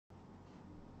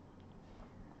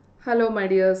Hello my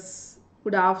dears,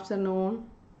 good afternoon.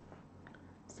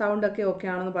 Sound okay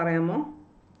ആണെന്ന് പറയാമോ?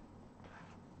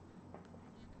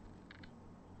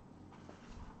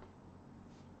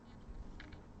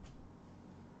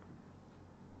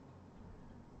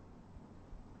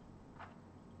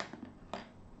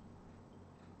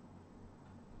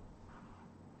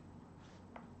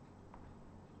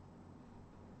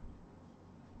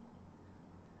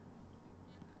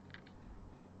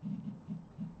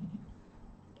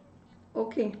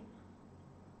 Okay.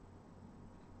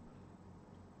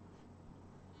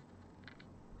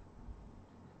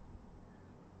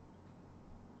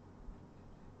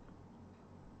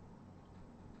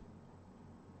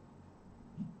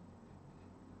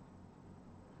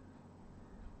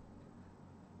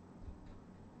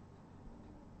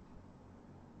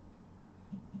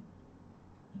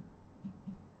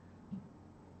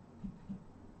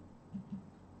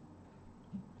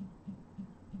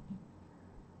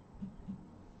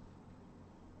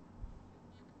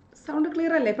 Sound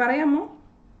clear അല്ലേ? പറയാമോ?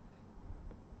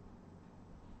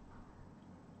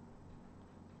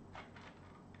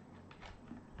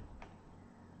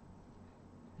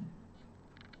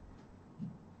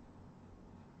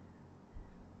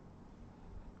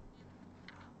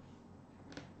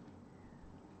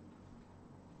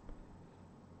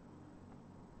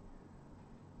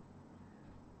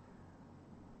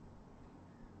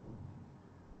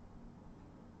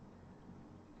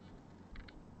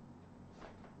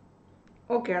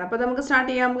 ഓക്കെ ആണ്. അപ്പോൾ നമുക്ക് സ്റ്റാർട്ട്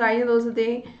ചെയ്യാം. കഴിഞ്ഞ ദിവസത്തെ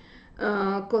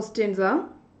ക്വസ്റ്റ്യൻസ്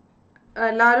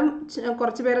എല്ലാവരും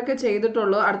കുറച്ച് പേരൊക്കെ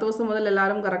ചെയ്തിട്ടുള്ളൂ. അടുത്ത ദിവസം മുതൽ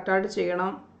എല്ലാവരും കറക്റ്റായിട്ട്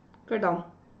ചെയ്യണം കേട്ടോ.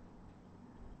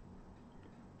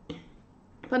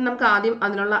 അപ്പം നമുക്ക് ആദ്യം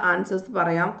അതിനുള്ള ആൻസേഴ്സ്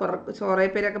പറയാം. കുറേ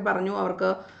പേരൊക്കെ പറഞ്ഞു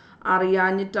അവർക്ക്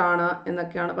അറിയാഞ്ഞിട്ടാണ്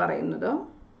എന്നൊക്കെയാണ് പറയുന്നത്.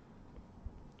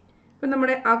 അപ്പം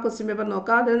നമ്മുടെ ആ ക്വസ്റ്റ്യൻ പേപ്പർ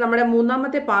നോക്കാം. അത് നമ്മുടെ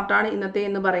മൂന്നാമത്തെ പാർട്ടാണ് ഇന്നത്തെ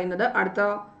എന്ന് പറയുന്നത്. അടുത്ത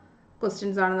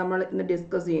ക്വസ്റ്റ്യൻസ് ആണ് നമ്മൾ ഇന്ന്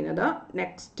ഡിസ്കസ് ചെയ്യുന്നത്.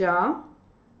 നെക്സ്റ്റ്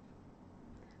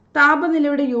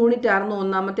താപനിലയുടെ യൂണിറ്റ് ആയിരുന്നു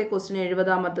ഒന്നാമത്തെ ക്വസ്റ്റ്യൻ.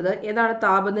 70ാമത്തത് ഏതാണ്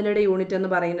താപനിലയുടെ യൂണിറ്റ് എന്ന്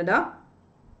പറയുന്നത്?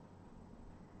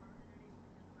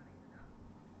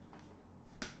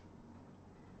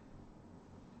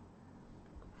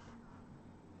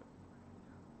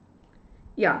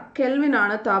 കെൽവിൻ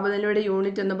ആണ് താപനിലയുടെ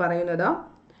യൂണിറ്റ് എന്ന് പറയുന്നത്.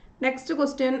 നെക്സ്റ്റ്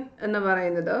ക്വസ്റ്റ്യൻ എന്ന്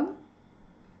പറയുന്നത്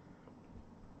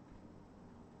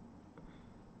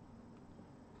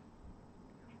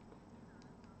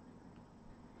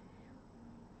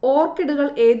ഓർക്കിഡുകൾ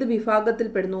ഏത് വിഭാഗത്തിൽ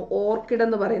പെടുന്നു? ഓർക്കിഡ്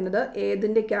എന്ന് പറയുന്നത്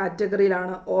ഏതിന്റെ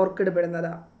കാറ്റഗറിയിലാണ് ഓർക്കിഡ് പെടുന്നത്?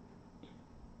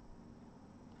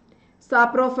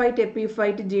 Saprophyte,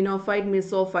 epiphyte, ജിനോഫൈറ്റ്,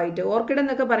 മിസോഫൈറ്റ്. ഓർക്കിഡ്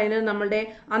എന്നൊക്കെ പറയുന്നത് നമ്മളുടെ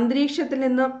അന്തരീക്ഷത്തിൽ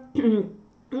നിന്ന്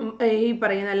ഈ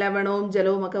പറയുന്ന ലവണവും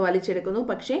ജലവും ഒക്കെ വലിച്ചെടുക്കുന്നു.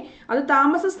 പക്ഷേ അത്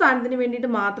താമസ സ്ഥാനത്തിന് വേണ്ടിയിട്ട്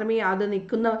മാത്രമേ അത്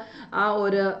നിൽക്കുന്ന ആ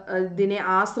ഒരു ഇതിനെ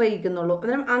ആശ്രയിക്കുന്നുള്ളൂ.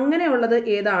 അന്നേരം അങ്ങനെയുള്ളത്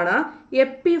ഏതാണ്?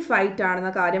 എപ്പിഫൈറ്റ്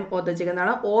ആണെന്ന കാര്യം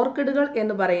ഓർത്തിരിക്കുന്നതാണ്. ഓർക്കിഡുകൾ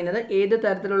എന്ന് പറയുന്നത് ഏത്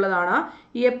തരത്തിലുള്ളതാണ്?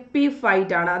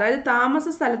 എപ്പിഫൈറ്റ് ആണ്. അതായത് താമസ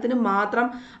സ്ഥലത്തിന് മാത്രം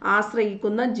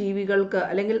ആശ്രയിക്കുന്ന ജീവികൾക്ക്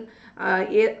അല്ലെങ്കിൽ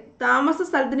താമസ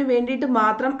സ്ഥലത്തിന് വേണ്ടിയിട്ട്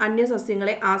മാത്രം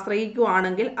അന്യസസ്യങ്ങളെ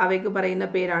ആശ്രയിക്കുകയാണെങ്കിൽ അവയ്ക്ക് പറയുന്ന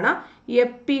പേരാണ്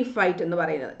എപ്പിഫൈറ്റ് എന്ന്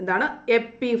പറയുന്നത്. എന്താണ്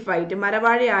എപ്പിഫൈറ്റ്?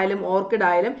 മരവാഴയായാലും ഓർക്കിഡ്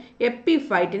ആയാലും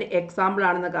എപ്പിഫൈറ്റിന് എക്സാമ്പിൾ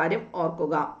ആണെന്ന കാര്യം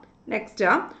ഓർക്കുക. നെക്സ്റ്റ്,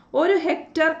 ഒരു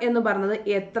ഹെക്ടർ എന്ന് പറയുന്നത്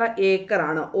എത്ര ഏക്കർ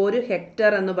ആണ്? ഒരു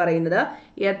ഹെക്ടർ എന്ന് പറയുന്നത്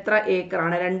എത്ര ഏക്കർ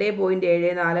ആണ്? 2.74,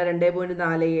 2.47,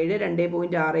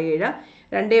 2.67,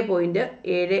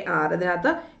 2.76.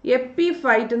 ഇതിനകത്ത്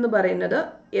എപ്പിഫൈറ്റ് എന്ന് പറയുന്നത്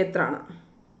എത്ര ആണ്?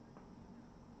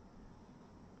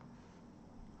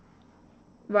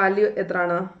 വാല്യൂ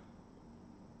എത്രയാണ്?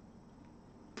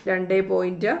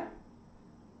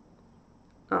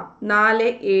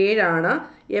 2.47 ആണ്.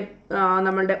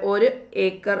 നമ്മളുടെ ഒരു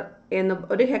ഏക്കർ എന്ന്,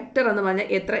 ഒരു ഹെക്ടർ എന്ന് പറഞ്ഞാൽ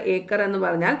എത്ര ഏക്കർ എന്ന്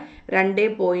പറഞ്ഞാൽ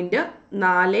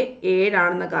 2.47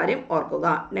 ആണെന്ന കാര്യം ഓർക്കുക.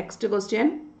 നെക്സ്റ്റ് ക്വസ്റ്റ്യൻ,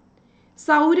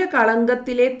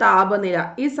 സൗരകളങ്കത്തിലെ താപനില.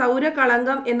 ഈ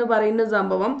സൗരകളങ്കം എന്ന് പറയുന്ന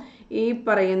സംഭവം ഈ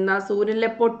പറയുന്ന സൂര്യനിലെ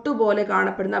പൊട്ടുപോലെ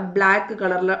കാണപ്പെടുന്ന ബ്ലാക്ക്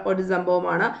കളറിലെ ഒരു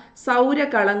സംഭവമാണ്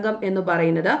സൗരകളങ്കം എന്ന്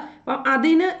പറയുന്നത്. അപ്പം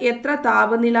അതിന് എത്ര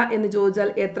താപനില എന്ന് ചോദിച്ചാൽ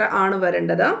എത്ര ആണ്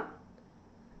വരേണ്ടത്?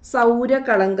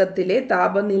 സൗരകളങ്കത്തിലെ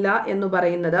താപനില എന്ന്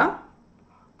പറയുന്നത്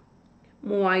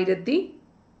 3000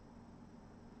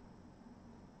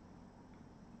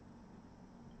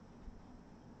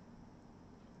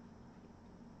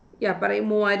 പറയും.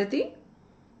 3000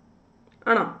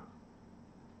 ആണോ?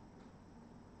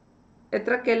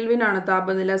 എത്ര കെൽവിൻ ആണ്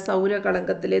താപനില?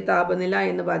 സൗരകളങ്കത്തിലെ താപനില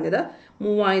എന്ന് പറഞ്ഞത്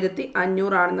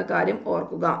 3500 ആണെന്ന കാര്യം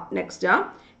ഓർക്കുക. നെക്സ്റ്റ്,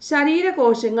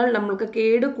 ശരീരകോശങ്ങൾ നമ്മൾക്ക്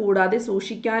കേടുകൂടാതെ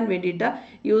സൂക്ഷിക്കാൻ വേണ്ടിയിട്ട്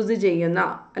യൂസ് ചെയ്യുന്ന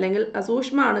അല്ലെങ്കിൽ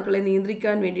സൂക്ഷ്മ അണുക്കളെ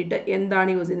നിയന്ത്രിക്കാൻ വേണ്ടിയിട്ട് എന്താണ്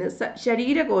യൂസ് ചെയ്യുന്നത്?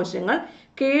 ശരീരകോശങ്ങൾ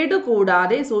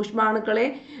കേടുകൂടാതെ സൂക്ഷ്മാണുക്കളെ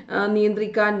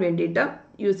നിയന്ത്രിക്കാൻ വേണ്ടിയിട്ട്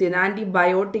യൂസ് ചെയ്യുന്നത്?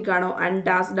 ആൻറ്റിബയോട്ടിക് ആണോ,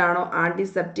 ആൻറ്റാസിഡ് ആണോ,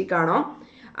 ആൻറ്റിസെപ്റ്റിക് ആണോ,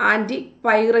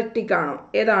 ആൻറ്റിപൈററ്റിക് ആണോ?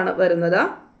 ഏതാണ് വരുന്നത്?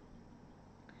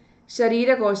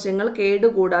 ശരീരകോശങ്ങൾ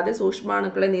കേടുകൂടാതെ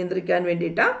സൂക്ഷ്മാണുക്കളെ നിയന്ത്രിക്കാൻ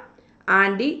വേണ്ടിയിട്ട്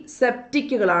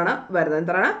ആൻറ്റിസെപ്റ്റിക്കുകളാണ് വരുന്നത്.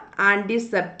 എന്താണ്?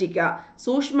 ആൻറ്റിസെപ്റ്റിക്ക,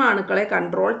 സൂക്ഷ്മാണുക്കളെ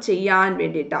കൺട്രോൾ ചെയ്യാൻ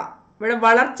വേണ്ടിയിട്ടാണ്. ഇവിടെ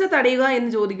വളർച്ച തടയുക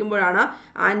എന്ന് ചോദിക്കുമ്പോഴാണ്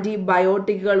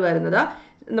ആൻറ്റിബയോട്ടിക്കുകൾ വരുന്നത്.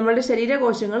 നമ്മളുടെ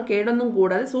ശരീരകോശങ്ങൾ കേടൊന്നും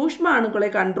കൂടാതെ സൂക്ഷ്മാണുക്കളെ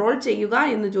കൺട്രോൾ ചെയ്യുക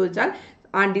എന്ന് ചോദിച്ചാൽ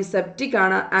ആൻറ്റിസെപ്റ്റിക്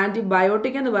ആണ്.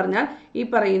 ആൻറ്റിബയോട്ടിക് എന്ന് പറഞ്ഞാൽ ഈ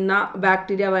പറയുന്ന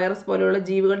ബാക്ടീരിയ, വൈറസ് പോലെയുള്ള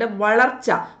ജീവികളുടെ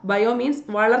വളർച്ച, ബയോ മീൻസ്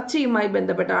വളർച്ചയുമായി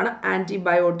ബന്ധപ്പെട്ടാണ്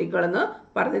ആൻറ്റിബയോട്ടിക്കുകൾ എന്ന്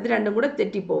പറഞ്ഞത്. രണ്ടും കൂടെ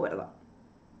തെറ്റിപ്പോവരുത്.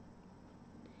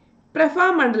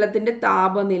 പ്രഭാമണ്ഡലത്തിന്റെ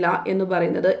താപനില എന്ന്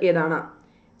പറയുന്നത് ഏതാണ്?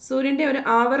 സൂര്യന്റെ ഒരു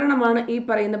ആവരണമാണ് ഈ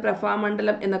പറയുന്ന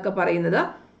പ്രഭാമണ്ഡലം എന്നൊക്കെ പറയുന്നത്.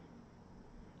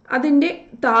 അതിന്റെ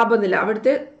താപനില,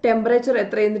 അവിടുത്തെ ടെമ്പറേച്ചർ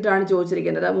എത്രയെന്നിട്ടാണ്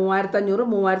ചോദിച്ചിരിക്കുന്നത്. 3500,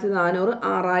 3400,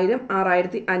 6000,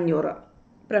 6500.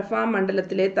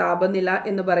 പ്രഭാമണ്ഡലത്തിലെ താപനില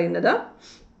എന്ന് പറയുന്നത്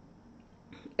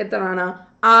എത്രയാണ്?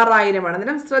 6000 ആണ്.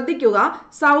 അന്നേരം ശ്രദ്ധിക്കുക,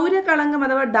 സൗരകളങ്കം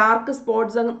അഥവാ ഡാർക്ക്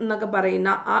സ്പോട്ട്സ് എന്നൊക്കെ പറയുന്ന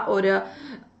ആ ഒരു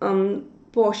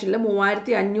പോർഷനിൽ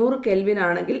 3500 കെൽവിൻ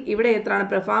ആണെങ്കിൽ ഇവിടെ എത്രയാണ്?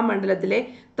 പ്രഭാമണ്ഡലത്തിലെ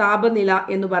താപനില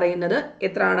എന്ന് പറയുന്നത്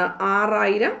എത്രയാണ്?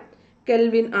 6000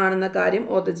 കെൽവിൻ ആണെന്ന കാര്യം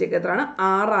ഓർത്തിച്ചേക്ക്. എത്രയാണ്?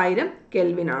 6000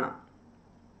 കെൽവിൻ ആണ്.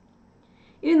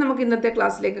 ഇനി നമുക്ക് ഇന്നത്തെ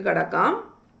ക്ലാസ്സിലേക്ക് കടക്കാം.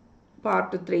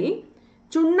 പാർട്ട് 3.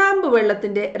 ചുണ്ണാമ്പ്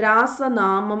വെള്ളത്തിന്റെ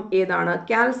രാസനാമം ഏതാണ്?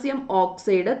 Calcium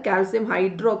oxide, calcium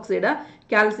hydroxide,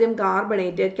 calcium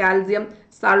carbonate, calcium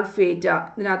sulphate.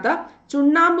 ഇതിനകത്ത്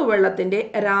ചുണ്ണാമ്പ് വെള്ളത്തിന്റെ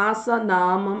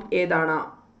രാസനാമം ഏതാണ്?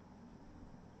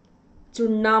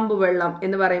 ചുണ്ണാമ്പ് വെള്ളം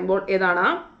എന്ന് പറയുമ്പോൾ ഏതാണ്?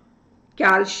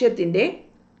 കാൽഷ്യത്തിന്റെ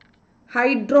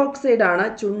ഹൈഡ്രോക്സൈഡ് ആണ്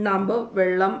ചുണ്ണാമ്പ്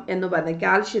വെള്ളം എന്ന് പറയുന്നത്.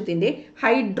 കാൽഷ്യത്തിന്റെ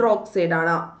ഹൈഡ്രോക്സൈഡ്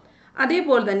ആണ്.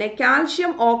 അതേപോലെ തന്നെ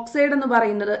കാൽഷ്യം ഓക്സൈഡ് എന്ന്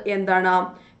പറയുന്നത് എന്താണ്?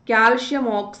 കാൽഷ്യം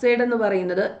ഓക്സൈഡ് എന്ന്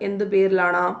പറയുന്നത് എന്ത്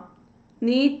പേരിലാണ്?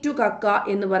 നീറ്റുകക്ക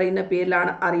എന്ന് പറയുന്ന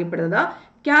പേരിലാണ് അറിയപ്പെടുന്നത്.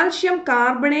 കാൽഷ്യം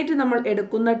കാർബണേറ്റ് നമ്മൾ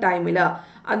എടുക്കുന്ന ടൈമിൽ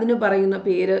അതിന് പറയുന്ന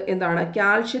പേര് എന്താണ്?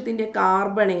 കാൽഷ്യത്തിന്റെ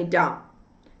കാർബണേറ്റ്.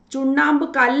 ചുണ്ണാമ്പ്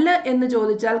കല്ല് എന്ന്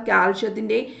ചോദിച്ചാൽ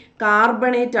കാൽഷ്യത്തിന്റെ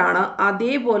കാർബണേറ്റ് ആണ്.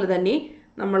 അതേപോലെ തന്നെ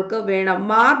നമ്മൾക്ക് വേണം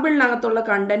മാർബിളിനകത്തുള്ള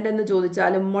കണ്ടന്റ് എന്ന്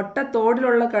ചോദിച്ചാലും,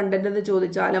 മുട്ടത്തോടിലുള്ള കണ്ടന്റ് എന്ന്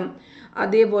ചോദിച്ചാലും,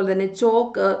 അതേപോലെ തന്നെ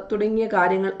ചോക്ക് തുടങ്ങിയ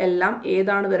കാര്യങ്ങൾ എല്ലാം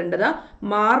ഏതാണ് വരേണ്ടത്?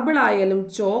 മാർബിൾ ആയാലും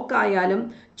ചോക്ക് ആയാലും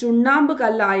ചുണ്ണാമ്പ്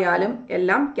കല്ലായാലും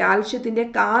എല്ലാം കാൽഷ്യത്തിന്റെ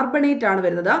കാർബണേറ്റ് ആണ്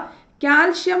വരുന്നത്.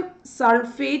 കാൽഷ്യം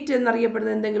സൾഫേറ്റ്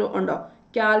എന്നറിയപ്പെടുന്ന എന്തെങ്കിലും ഉണ്ടോ?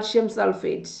 കാൽഷ്യം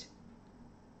സൾഫേറ്റ്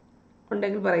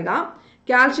ഉണ്ടെങ്കിൽ പറയുക.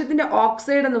 കാൽഷ്യത്തിന്റെ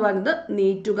ഓക്സൈഡ് എന്ന് പറയുന്നത്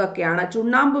നീറ്റുകക്കയാണ്.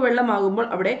 ചുണ്ണാമ്പ് വെള്ളമാകുമ്പോൾ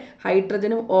അവിടെ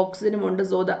ഹൈഡ്രജനും ഓക്സിജനും ഉണ്ട്.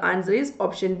 So the answer is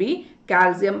option B,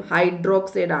 calcium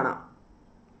hydroxide ആണ്.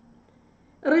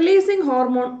 റിലീസിംഗ്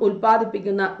ഹോർമോൺ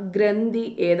ഉൽപ്പാദിപ്പിക്കുന്ന ഗ്രന്ഥി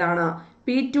ഏതാണ്?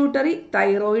 Pituitary,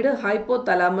 thyroid,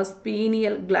 hypothalamus,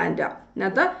 pineal gland.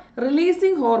 ഇതിനകത്ത്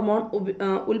റിലീസിംഗ് ഹോർമോൺ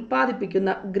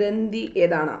ഉൽപ്പാദിപ്പിക്കുന്ന ഗ്രന്ഥി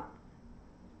ഏതാണ്?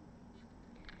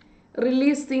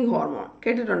 റിലീസിംഗ് ഹോർമോൺ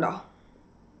കേട്ടിട്ടുണ്ടോ?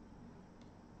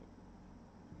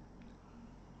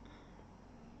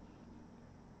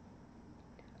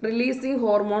 റിലീസിംഗ്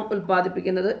ഹോർമോൺ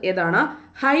ഉൽപ്പാദിപ്പിക്കുന്നത് ഏതാണ്?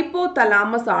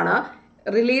 ഹൈപ്പോതലാമസ് ആണ്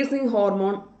റിലീസിംഗ്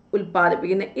ഹോർമോൺ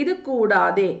ഉൽപ്പാദിപ്പിക്കുന്നത്. ഇത്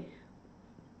കൂടാതെ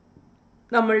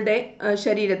നമ്മളുടെ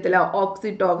ശരീരത്തിൽ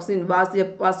ഓക്സിറ്റോക്സിൻ,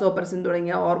 വാസോപ്രസിൻ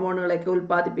തുടങ്ങിയ ഹോർമോണുകളൊക്കെ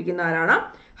ഉൽപ്പാദിപ്പിക്കുന്ന ആരാണ്?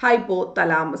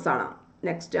 ഹൈപ്പോതലാമസ് ആണ്.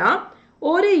 നെക്സ്റ്റ്,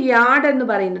 ഒരു യാർഡ് എന്ന്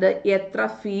പറയുന്നത് എത്ര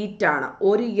ഫീറ്റ് ആണ്?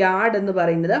 ഒരു യാർഡ് എന്ന്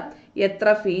പറയുന്നത് എത്ര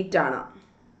ഫീറ്റ് ആണ്?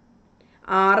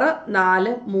 6,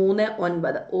 4, 3,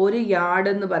 9. ഒരു യാർഡ്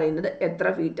എന്ന് പറയുന്നത് എത്ര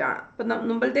ഫീറ്റ് ആണ്? ഇപ്പം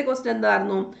മുമ്പത്തെ ക്വസ്റ്റ്യൻ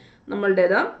എന്തായിരുന്നു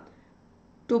നമ്മളുടേത്?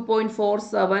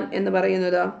 2.47 എന്ന്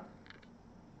പറയുന്നത്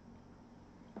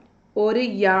ഒരു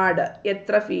യാർഡ്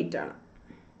എത്ര ഫീറ്റ് ആണ്?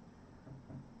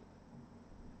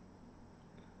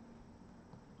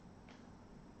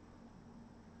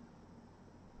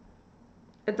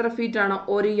 എത്ര ഫീറ്റ് ആണ്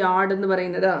ഒരു യാർഡ് എന്ന്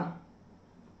പറയുന്നത്?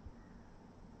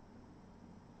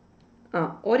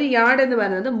 ഒരു യാർഡ് എന്ന്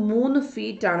പറയുന്നത് 3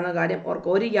 ഫീറ്റ് ആണെന്ന കാര്യം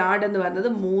ഓർക്കുക. ഒരു യാർഡ് എന്ന്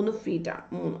പറയുന്നത് 3 ഫീറ്റ് ആണ്.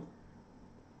 3.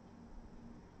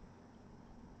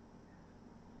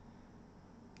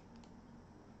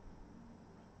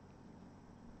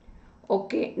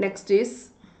 ഓക്കെ, നെക്സ്റ്റ് ഈസ്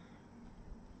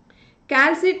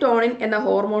കാൽസിട്ടോണിൻ എന്ന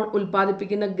ഹോർമോൺ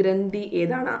ഉൽപ്പാദിപ്പിക്കുന്ന ഗ്രന്ഥി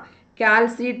ഏതാണ്?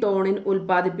 കാൽസിട്ടോണിൻ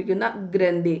ഉൽപ്പാദിപ്പിക്കുന്ന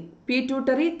ഗ്രന്ഥി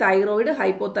pituitary, thyroid,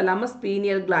 hypothalamus,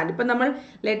 pineal gland. ഇപ്പം നമ്മൾ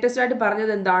ലേറ്റസ്റ്റ് ആയിട്ട്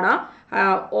പറഞ്ഞത് എന്താണ്?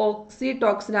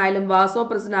 ഓക്സിറ്റോക്സിനായാലും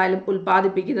വാസോപ്രസിനായാലും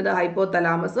ഉൽപ്പാദിപ്പിക്കുന്നത്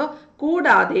ഹൈപ്പോതലാമസ്.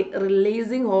 കൂടാതെ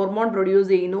റിലീസിംഗ് ഹോർമോൺ പ്രൊഡ്യൂസ്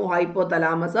ചെയ്യുന്നു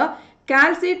ഹൈപ്പോതലാമസ്.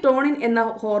 കാൽസിട്ടോണിൻ എന്ന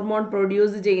ഹോർമോൺ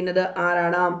പ്രൊഡ്യൂസ് ചെയ്യുന്നത്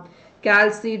ആരാണ്?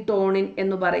 കാൽസിട്ടോണിൻ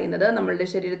എന്ന് പറയുന്നത് നമ്മളുടെ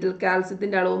ശരീരത്തിൽ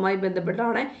കാൽസ്യത്തിന്റെ അളവുമായി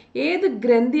ബന്ധപ്പെട്ടാണ്. ഏത്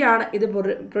ഗ്രന്ഥിയാണ് ഇത്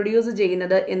പ്രൊഡ്യൂസ്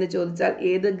ചെയ്യുന്നത് എന്ന് ചോദിച്ചാൽ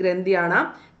ഏത് ഗ്രന്ഥിയാണ്?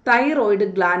 തൈറോയിഡ്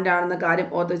ഗ്ലാൻഡ് ആണെന്ന കാര്യം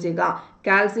ഓർത്ത് വെച്ചേക്കുക.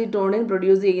 കാൽസിട്ടോണിൻ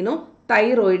പ്രൊഡ്യൂസ് ചെയ്യുന്നു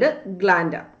thyroid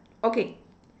gland. Okay,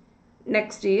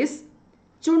 next is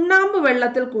ചുണ്ണാമ്പ്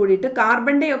വെള്ളത്തിൽ കൂടിയിട്ട്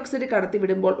കാർബൺ ഡൈ ഓക്സൈഡ്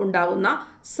കടത്തിവിടുമ്പോൾ ഉണ്ടാകുന്ന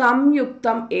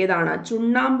സംയുക്തം ഏതാണ്?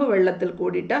 ചുണ്ണാമ്പ് വെള്ളത്തിൽ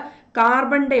കൂടിയിട്ട്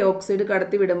കാർബൺ ഡൈ ഓക്സൈഡ്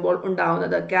കടത്തിവിടുമ്പോൾ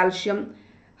ഉണ്ടാകുന്നത് calcium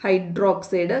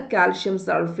hydroxide, calcium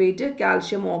sulphate,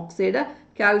 calcium oxide,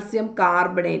 calcium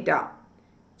carbonate.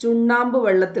 ചുണ്ണാമ്പ്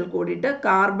വെള്ളത്തിൽ കൂടിയിട്ട്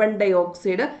കാർബൺ ഡൈ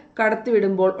ഓക്സൈഡ്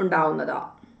കടത്തിവിടുമ്പോൾ ഉണ്ടാവുന്നത്.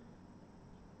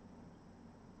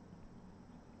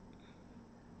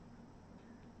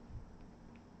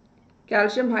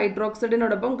 കാൽഷ്യം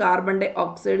ഹൈഡ്രോക്സൈഡിനോടൊപ്പം കാർബൺ ഡൈ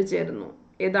ഓക്സൈഡ് ചേരുന്നു.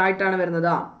 ഏതായിട്ടാണ്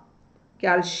വരുന്നത്?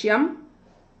 കാൽഷ്യം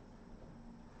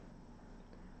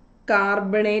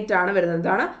കാർബണേറ്റ് ആണ് വരുന്നത്.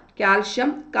 എന്താണ്? കാൽഷ്യം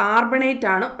കാർബണേറ്റ്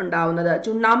ആണ് ഉണ്ടാവുന്നത്.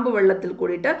 ചുണ്ണാമ്പ് വെള്ളത്തിൽ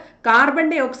കൂടിയിട്ട് കാർബൺ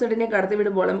ഡൈ ഓക്സൈഡിനെ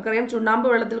കടത്തിവിടുമ്പോൾ നമുക്കറിയാം ചുണ്ണാമ്പ്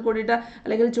വെള്ളത്തിൽ കൂടിയിട്ട്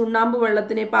അല്ലെങ്കിൽ ചുണ്ണാമ്പ്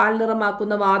വെള്ളത്തിനെ പാൽ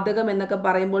നിറമാക്കുന്ന വാതകം എന്നൊക്കെ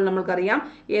പറയുമ്പോൾ നമ്മൾക്കറിയാം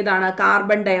ഏതാണ്?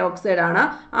 കാർബൺ ഡൈ ഓക്സൈഡ് ആണ്.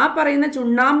 ആ പറയുന്ന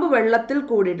ചുണ്ണാമ്പ് വെള്ളത്തിൽ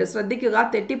കൂടിയിട്ട് ശ്രദ്ധിക്കുക,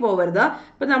 തെറ്റിപ്പോവരുത്.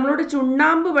 ഇപ്പൊ നമ്മളോട്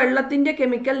ചുണ്ണാമ്പ് വെള്ളത്തിന്റെ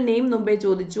കെമിക്കൽ നെയിം മുമ്പേ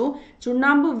ചോദിച്ചു.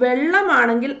 ചുണ്ണാമ്പ്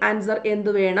വെള്ളമാണെങ്കിൽ ആൻസർ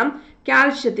എന്ത് വേണം?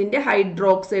 കാൽഷ്യത്തിന്റെ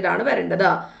ഹൈഡ്രോക്സൈഡ് ആണ് വരേണ്ടത്.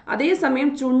 അതേസമയം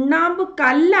ചുണ്ണാമ്പ്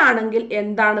കല്ലാണെങ്കിൽ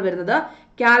എന്താണ് വരുന്നത്?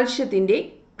 കാൽഷ്യത്തിന്റെ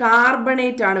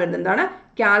കാർബണേറ്റ് ആണ് വരുന്നത്. എന്താണ്?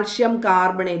 Calcium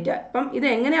carbonate. അപ്പം ഇത്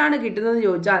എങ്ങനെയാണ് കിട്ടുന്നത്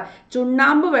ചോദിച്ചാൽ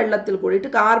ചുണ്ണാമ്പ് വെള്ളത്തിൽ കൂടിയിട്ട്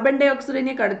കാർബൺ ഡൈ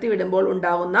ഓക്സൈഡിനെ കടത്തിവിടുമ്പോൾ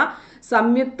ഉണ്ടാകുന്ന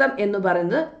സംയുക്തം എന്ന്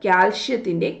പറയുന്നത്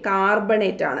കാൽഷ്യത്തിന്റെ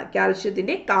കാർബണേറ്റ് ആണ്.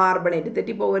 കാൽഷ്യത്തിന്റെ കാർബണേറ്റ്,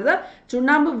 തെറ്റിപ്പോകരുത്.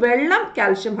 ചുണ്ണാമ്പ് വെള്ളം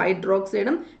കാൽഷ്യം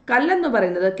ഹൈഡ്രോക്സൈഡും കല്ലെന്ന്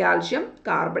പറയുന്നത് കാൽഷ്യം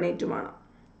കാർബണേറ്റുമാണ്.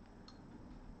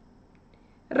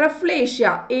 റെഫ്ലേഷ്യ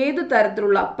ഏത്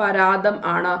തരത്തിലുള്ള പരാദം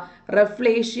ആണ്?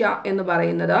 റെഫ്ലേഷ്യ എന്ന്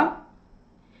പറയുന്നത്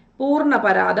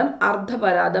പൂർണ്ണപരാദം,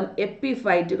 അർദ്ധപരാദം,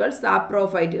 എപ്പിഫൈറ്റുകൾ,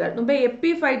 സാപ്രോഫൈറ്റുകൾ. മുമ്പേ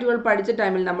എപ്പിഫൈറ്റുകൾ പഠിച്ച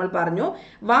ടൈമിൽ നമ്മൾ പറഞ്ഞു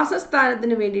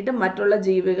വാസസ്ഥാനത്തിന് വേണ്ടിയിട്ട് മറ്റുള്ള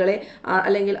ജീവികളെ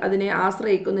അല്ലെങ്കിൽ അതിനെ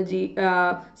ആശ്രയിക്കുന്ന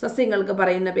സസ്യങ്ങൾക്ക്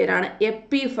പറയുന്ന പേരാണ്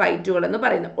എപ്പിഫൈറ്റുകൾ എന്ന്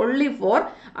പറയുന്നത്. ഒൺലി ഫോർ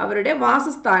അവരുടെ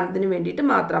വാസസ്ഥാനത്തിന് വേണ്ടിയിട്ട്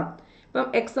മാത്രം. ഇപ്പം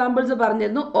എക്സാമ്പിൾസ്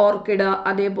പറഞ്ഞിരുന്നു, ഓർക്കിഡ്,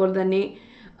 അതേപോലെ തന്നെ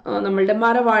നമ്മളുടെ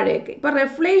മരവാഴയൊക്കെ. ഇപ്പൊ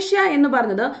റെഫ്ലേഷ്യ എന്ന്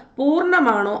പറഞ്ഞത്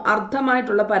പൂർണ്ണമാണോ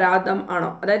അർദ്ധമായിട്ടുള്ള പരാദം ആണോ?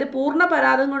 അതായത് പൂർണ്ണ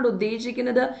പരാദം കൊണ്ട്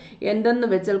ഉദ്ദേശിക്കുന്നത് എന്തെന്ന്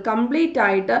വെച്ചാൽ കംപ്ലീറ്റ്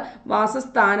ആയിട്ട്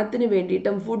വാസസ്ഥാനത്തിന്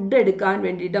വേണ്ടിയിട്ടും ഫുഡ് എടുക്കാൻ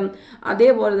വേണ്ടിയിട്ടും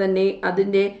അതേപോലെ തന്നെ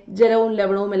അതിന്റെ ജലവും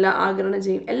ലവണവും എല്ലാം ആഗിരണം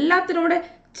ചെയ്യും, എല്ലാത്തിനൂടെ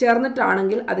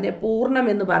ചേർന്നിട്ടാണെങ്കിൽ അതിനെ പൂർണ്ണം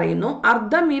എന്ന് പറയുന്നു.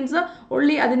 അർദ്ധം മീൻസ്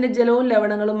ഒള്ളി അതിന്റെ ജലവും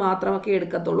ലവണങ്ങളും മാത്രമൊക്കെ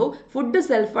എടുക്കത്തുള്ളൂ, ഫുഡ്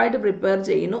സെൽഫായിട്ട് പ്രിപ്പയർ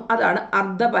ചെയ്യുന്നു, അതാണ്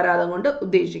അർദ്ധപരാദം കൊണ്ട്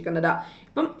ഉദ്ദേശിക്കുന്നത്.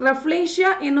 ഇപ്പം റെഫ്ലേഷ്യ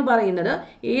എന്ന് പറയുന്നത്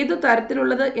ഏതു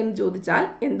തരത്തിലുള്ളത് എന്ന് ചോദിച്ചാൽ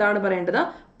എന്താണ് പറയേണ്ടത്?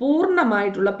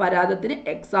 പൂർണ്ണമായിട്ടുള്ള പരാദത്തിന്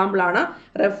എക്സാമ്പിൾ ആണ്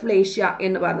റെഫ്ലേഷ്യ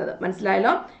എന്ന് പറയുന്നത്.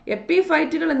 മനസ്സിലായല്ലോ?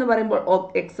 എപ്പിഫൈറ്റുകൾ എന്ന് പറയുമ്പോൾ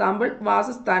എക്സാമ്പിൾ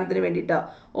വാസസ്ഥാനത്തിന് വേണ്ടിയിട്ട്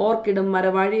ഓർക്കിഡും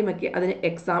മരവാഴിയും ഒക്കെ അതിന്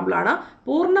എക്സാമ്പിൾ ആണ്.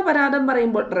 പൂർണ്ണ പരാദം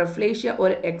പറയുമ്പോൾ റെഫ്ലേഷ്യ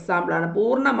ഒരു എക്സാമ്പിൾ ആണ്.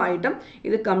 പൂർണ്ണമായിട്ടും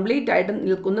ഇത് കംപ്ലീറ്റ് ആയിട്ടും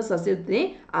നിൽക്കുന്ന സസ്യത്തിനെ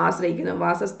ആശ്രയിക്കുന്നു.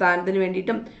 വാസസ്ഥാനത്തിന്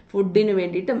വേണ്ടിയിട്ടും ഫുഡിന്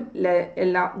വേണ്ടിയിട്ടും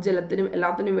എല്ലാ ജലത്തിനും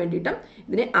എല്ലാത്തിനും വേണ്ടിയിട്ടും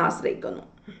ഇതിനെ ആശ്രയിക്കുന്നു.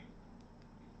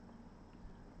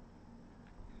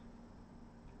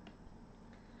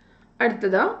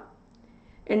 അടുത്തത്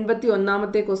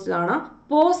 81ാമത്തെ ക്വസ്റ്റ്യൻ ആണ്.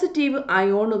 പോസിറ്റീവ്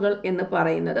അയോണുകൾ എന്ന്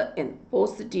പറയുന്നത്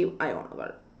പോസിറ്റീവ് അയോണുകൾ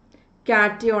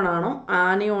കാറ്റയോൺ ആണോ,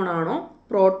 ആനയോൺ ആണോ,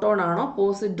 പ്രോട്ടോൺ ആണോ,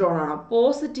 പോസിട്രോൺ ആണോ?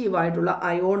 പോസിറ്റീവ് ആയിട്ടുള്ള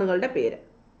അയോണുകളുടെ പേര്.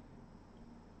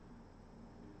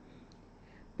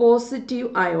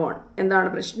 പോസിറ്റീവ് അയോൺ എന്താണ്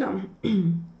പ്രശ്നം?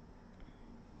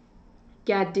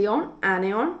 കാറ്റയോൺ,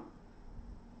 ആനയോൺ,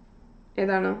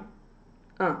 ഏതാണ്?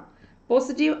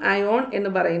 പോസിറ്റീവ് അയോൺ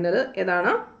എന്ന് പറയുന്നത്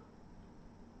ഏതാണ്?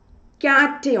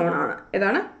 കാറ്റയോൺ ആണ്.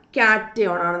 ഏതാണ്?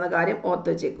 കാറ്റയോൺ ആണെന്ന കാര്യം ഓർത്ത്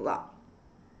വെച്ചേക്കുക.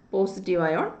 Positive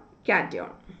ion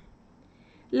cation.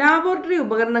 ലാബോറട്ടറി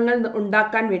ഉപകരണങ്ങൾ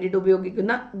ഉണ്ടാക്കാൻ വേണ്ടിയിട്ട്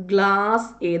ഉപയോഗിക്കുന്ന ഗ്ലാസ്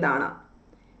ഏതാണ്?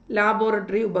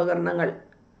 ലാബോറട്ടറി ഉപകരണങ്ങൾ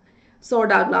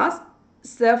സോഡ ഗ്ലാസ്,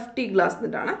 സേഫ്റ്റി ഗ്ലാസ്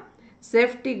എന്നിട്ടാണ്.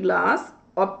 Safety glass,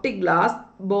 optic glass,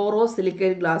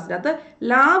 borosilicate ഗ്ലാസിനകത്ത്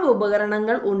lab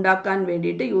ഉപകരണങ്ങൾ ഉണ്ടാക്കാൻ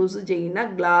വേണ്ടിയിട്ട് യൂസ് ചെയ്യുന്ന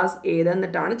ഗ്ലാസ്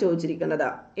ഏതെന്നിട്ടാണ് ചോദിച്ചിരിക്കുന്നത്.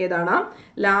 ഏതാണ്?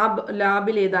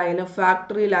 ലാബിൽ ഏതായാലും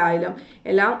ഫാക്ടറിയിലായാലും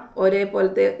എല്ലാം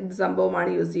ഒരേപോലത്തെ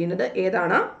സംഭവമാണ് യൂസ് ചെയ്യുന്നത്.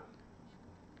 ഏതാണ്?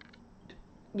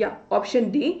 ഓപ്ഷൻ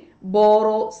ഡി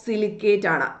ബോറോസിലിക്കേറ്റ്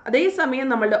ആണ്. അതേസമയം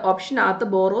നമ്മളുടെ ഓപ്ഷനകത്ത്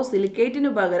ബോറോസിലിക്കേറ്റിന്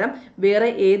പകരം വേറെ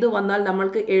ഏത് വന്നാൽ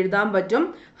നമ്മൾക്ക് എഴുതാൻ പറ്റും?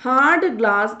 ഹാർഡ്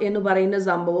ഗ്ലാസ് എന്ന് പറയുന്ന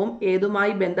സംഭവം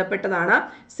ഏതുമായി ബന്ധപ്പെട്ടതാണ്?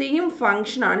 സെയിം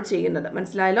ഫംഗ്ഷൻ ആണ് ചെയ്യുന്നത്.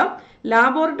 മനസ്സിലായല്ലോ?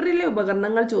 ലാബോറട്ടറിയിലെ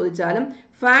ഉപകരണങ്ങൾ ചോദിച്ചാലും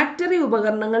ഫാക്ടറി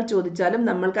ഉപകരണങ്ങൾ ചോദിച്ചാലും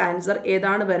നമ്മൾക്ക് ആൻസർ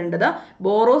ഏതാണ് വരേണ്ടത്?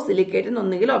 ബോറോസിലിക്കേറ്റ്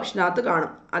എന്നൊന്നുകിൽ ഓപ്ഷനകത്ത്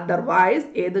കാണും. അതർവൈസ്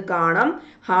ഏത് കാണും?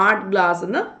 ഹാർഡ് ഗ്ലാസ്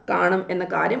എന്ന് കാണും എന്ന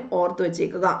കാര്യം ഓർത്ത്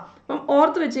വെച്ചേക്കുക. അപ്പം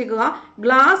ഓർത്ത് വെച്ചേക്കുക,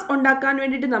 ഗ്ലാസ് ഉണ്ടാക്കാൻ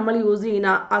വേണ്ടിയിട്ട് നമ്മൾ യൂസ്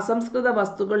ചെയ്യുന്ന അസംസ്കൃത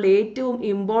വസ്തുക്കളിൽ ഏറ്റവും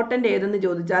ഇമ്പോർട്ടൻ്റ് ഏതെന്ന്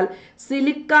ചോദിച്ചാൽ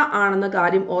സിലിക്ക ആണെന്ന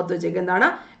കാര്യം ഓർത്ത് വെച്ചേക്കുക. എന്താണ്?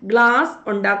 ഗ്ലാസ്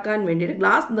ഉണ്ടാക്കാൻ വേണ്ടിയിട്ട്,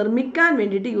 ഗ്ലാസ് നിർമ്മിക്കാൻ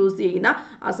വേണ്ടിയിട്ട് യൂസ് ചെയ്യുന്ന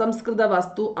അസംസ്കൃത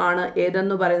വസ്തു ആണ്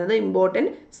ഏതെന്ന് പറയുന്നത്?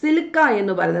 ഇമ്പോർട്ടൻ്റ് സിലിക്ക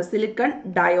എന്ന് പറയുന്നത്. സിലിക്കൺ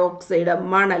ഡയോക്സൈഡ്,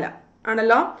 മണൽ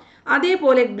ആണല്ലോ.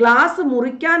 അതേപോലെ ഗ്ലാസ്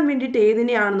മുറിക്കാൻ വേണ്ടിയിട്ട്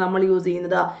ഏതിനെയാണ് നമ്മൾ യൂസ്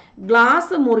ചെയ്യുന്നത്?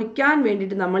 ഗ്ലാസ് മുറിക്കാൻ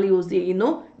വേണ്ടിയിട്ട് നമ്മൾ യൂസ് ചെയ്യുന്നു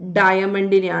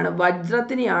ഡയമണ്ടിനെയാണ്,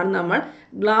 വജ്രത്തിനെയാണ് നമ്മൾ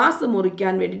ഗ്ലാസ്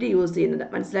മുറിക്കാൻ വേണ്ടിയിട്ട് യൂസ് ചെയ്യുന്നത്.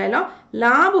 മനസ്സിലായല്ലോ?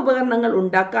 ലാബ് ഉപകരണങ്ങൾ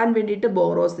ഉണ്ടാക്കാൻ വേണ്ടിയിട്ട്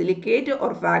borosilicate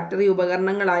or factory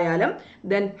ഉപകരണങ്ങളായാലും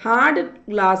then hard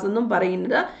glass എന്നും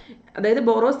പറയുന്നത്, അതായത്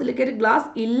ബോറോസിലിക്കേറ്റ് ഗ്ലാസ്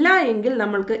ഇല്ല എങ്കിൽ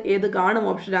നമ്മൾക്ക് ഏത് കാണും?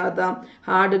 ഓപ്ഷനകത്ത്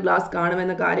ഹാർഡ് ഗ്ലാസ്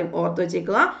കാണുമെന്ന കാര്യം ഓർത്ത്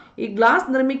വെച്ചേക്കുക. ഈ ഗ്ലാസ്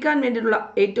നിർമ്മിക്കാൻ വേണ്ടിയിട്ടുള്ള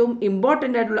ഏറ്റവും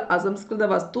ഇമ്പോർട്ടൻ്റ് ആയിട്ടുള്ള അസംസ്കൃത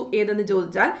വസ്തു ഏതെന്ന്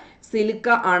ചോദിച്ചാൽ സിലിക്ക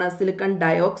ആണ്, സിലിക്കൺ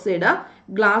ഡയോക്സൈഡ്.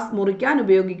 ഗ്ലാസ് മുറിക്കാൻ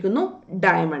ഉപയോഗിക്കുന്നു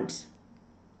ഡയമണ്ട്.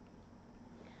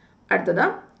 അടുത്തത്,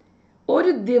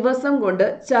 ഒരു ദിവസം കൊണ്ട്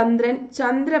ചന്ദ്രൻ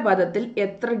ചന്ദ്രപഥത്തിൽ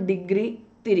എത്ര ഡിഗ്രി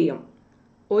തിരിയും?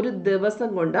 ഒരു ദിവസം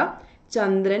കൊണ്ട്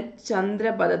ചന്ദ്രൻ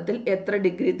ചന്ദ്രപഥത്തിൽ എത്ര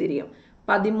ഡിഗ്രി തിരിയും?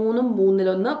 13 3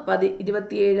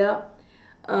 27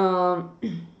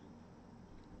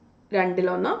 2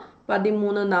 13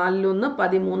 4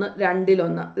 13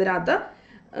 2 ഇതിനകത്ത്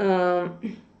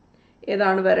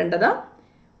ഏതാണ് വരേണ്ടത്?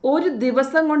 ഒരു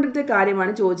ദിവസം കൊണ്ടത്തെ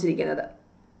കാര്യമാണ് ചോദിച്ചിരിക്കുന്നത്.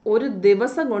 ഒരു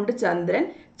ദിവസം കൊണ്ട് ചന്ദ്രൻ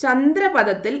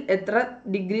ചന്ദ്രപഥത്തിൽ എത്ര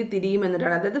ഡിഗ്രി തിരിയും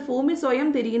എന്നിട്ടാണ്. അതായത് ഭൂമി സ്വയം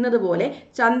തിരിയുന്നത് പോലെ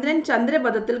ചന്ദ്രൻ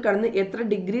ചന്ദ്രപഥത്തിൽ കടന്ന് എത്ര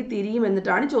ഡിഗ്രി തിരിയും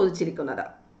എന്നിട്ടാണ് ചോദിച്ചിരിക്കുന്നത്.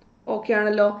 ഓക്കെ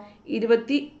ആണല്ലോ.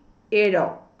 27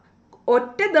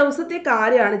 ഒറ്റ ദിവസത്തെ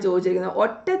കാര്യമാണ് ചോദിച്ചിരിക്കുന്നത്.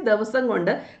 ഒറ്റ ദിവസം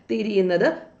കൊണ്ട് തിരിയുന്നത്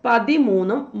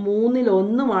 13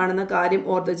 3 കാര്യം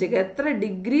ഓർത്ത് വെച്ചേക്കുക. എത്ര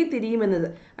ഡിഗ്രി തിരിയുമെന്നത്,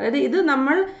 അതായത് ഇത്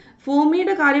നമ്മൾ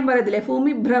ഭൂമിയുടെ കാര്യം പറയത്തില്ലേ,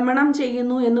 ഭൂമി ഭ്രമണം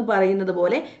ചെയ്യുന്നു എന്ന് പറയുന്നത്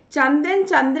പോലെ ചന്ദ്രൻ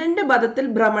ചന്ദ്രന്റെ പഥത്തിൽ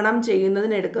ഭ്രമണം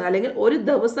ചെയ്യുന്നതിന് എടുക്കുക, അല്ലെങ്കിൽ ഒരു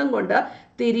ദിവസം കൊണ്ട്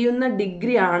തിരിയുന്ന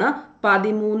ഡിഗ്രിയാണ്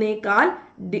 13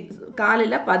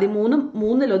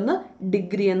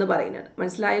 ഡിഗ്രി എന്ന് പറയുന്നത്.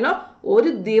 മനസ്സിലായല്ലോ? ഒരു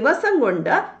ദിവസം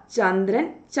കൊണ്ട് ചന്ദ്രൻ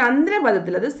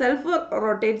ചന്ദ്രപഥത്തിൽ, അത് സെൽഫ്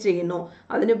റൊട്ടേറ്റ് ചെയ്യുന്നു,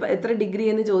 അതിന് എത്ര ഡിഗ്രി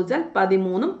എന്ന് ചോദിച്ചാൽ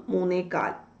 13 3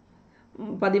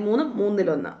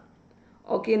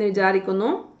 ഓക്കെ എന്ന്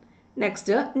വിചാരിക്കുന്നു.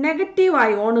 നെക്സ്റ്റ്, നെഗറ്റീവ്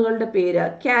അയോണുകളുടെ പേര്.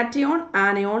 കാറ്റയോൺ,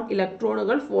 ആനയോൺ,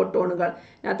 ഇലക്ട്രോണുകൾ, ഫോട്ടോണുകൾ.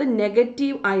 അതിനകത്ത്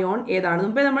നെഗറ്റീവ് അയോൺ ഏതാണ്?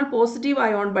 മുമ്പേ നമ്മൾ പോസിറ്റീവ്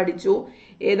അയോൺ പഠിച്ചു.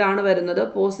 ഏതാണ് വരുന്നത്?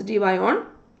 Positive ion.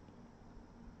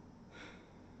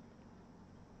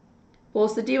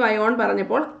 പോസിറ്റീവ് അയോൺ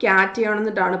പറഞ്ഞപ്പോൾ കാറ്റയോൺ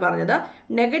എന്നിട്ടാണ് പറഞ്ഞത്.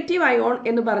 നെഗറ്റീവ് അയോൺ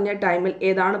എന്ന് പറഞ്ഞ ടൈമിൽ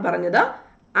ഏതാണ് പറഞ്ഞത്?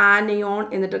 ആനയോൺ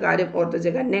എന്നിട്ട് കാര്യം ഓർത്ത്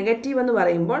വെച്ചേക്കുക. നെഗറ്റീവ് എന്ന്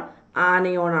പറയുമ്പോൾ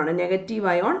ആനയോൺ ആണ്. Negative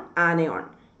ion anion.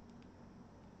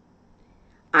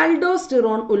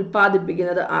 അൾഡോസ്റ്റിറോൺ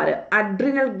ഉൽപ്പാദിപ്പിക്കുന്നത് ആര്?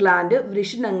 അഡ്രിനൽ ഗ്ലാൻഡ്,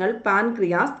 വൃഷണങ്ങൾ,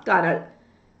 പാൻക്രിയാസ്, കരൾ.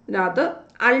 ഇതിനകത്ത്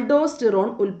അൾഡോസ്റ്റിറോൺ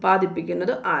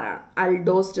ഉൽപ്പാദിപ്പിക്കുന്നത് ആരാണ്?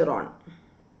 അൾഡോസ്റ്റിറോൺ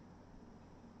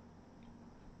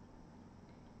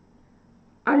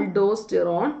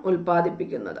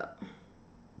ഉൽപ്പാദിപ്പിക്കുന്നത്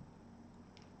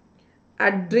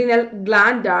അഡ്രിനൽ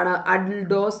ഗ്ലാൻഡ് ആണ്.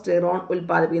 അൾഡോസ്റ്റിറോൺ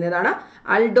ഉൽപ്പാദിപ്പിക്കുന്നതാണ്.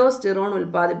 അൾഡോസ്റ്റിറോൺ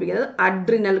ഉൽപ്പാദിപ്പിക്കുന്നത്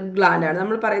അഡ്രിനൽ ഗ്ലാൻഡ് ആണ്.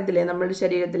 നമ്മൾ പറയത്തില്ലേ, നമ്മുടെ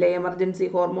ശരീരത്തിലെ എമർജൻസി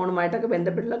ഹോർമോണുമായിട്ടൊക്കെ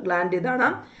ബന്ധപ്പെട്ടുള്ള ഗ്ലാൻഡ് ഇതാണ്.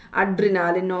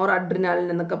 അഡ്രിനാലിൻ, നോർ അഡ്രിനാലിൻ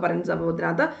എന്നൊക്കെ പറയുന്ന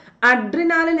സംഭവത്തിനകത്ത്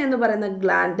അഡ്രിനാലിൻ എന്ന് പറയുന്ന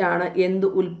ഗ്ലാൻഡ് ആണ് എന്ത്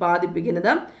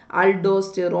ഉൽപ്പാദിപ്പിക്കുന്നത്?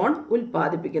 അൾഡോസ്റ്റിറോൺ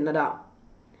ഉൽപ്പാദിപ്പിക്കുന്നത്.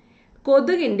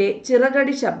 കൊതുകിന്റെ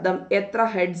ചിറകടി ശബ്ദം എത്ര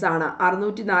ഹെഡ്സ് ആണ്?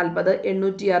 640,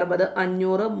 860,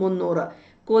 500, 300.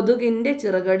 കൊതുകിന്റെ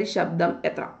ചിറകടി ശബ്ദം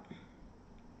എത്ര?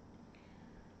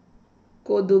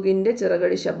 കൊതുകിന്റെ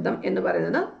ചിറകടി ശബ്ദം എന്ന്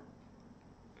പറയുന്നത്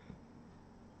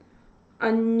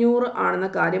 500 ആണെന്ന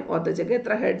കാര്യം ഓർത്തുവെച്ചേക്ക്.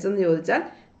 എത്ര ഹെഡ്സ് എന്ന് ചോദിച്ചാൽ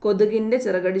കൊതുകിന്റെ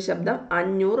ചിറകടി ശബ്ദം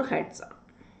 500 ഹെഡ്സ് ആണ്.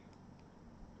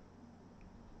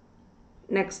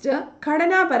 നെക്സ്റ്റ്,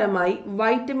 ഘടനാപരമായി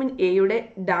വൈറ്റമിൻ എയുടെ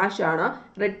ഡാഷ് ആണ്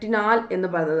റെറ്റിനാൽ എന്ന്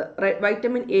പറയുന്നത്.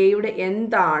 വൈറ്റമിൻ എയുടെ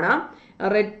എന്താണ്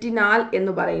റെറ്റിനാൽ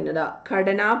എന്ന് പറയുന്നത്?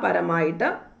 ഘടനാപരമായിട്ട്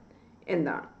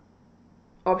എന്താണ്?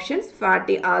 Options: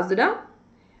 fatty acid,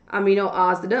 amino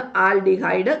acid,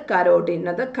 aldehyde, carotene.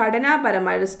 അത്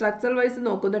ഘടനാപരമായിട്ട് സ്ട്രക്ചർ വൈസ്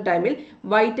നോക്കുന്ന ടൈമിൽ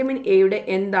വൈറ്റമിൻ എയുടെ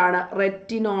എന്താണ്?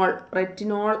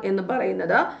 റെറ്റിനോൾ എന്ന്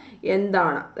പറയുന്നത്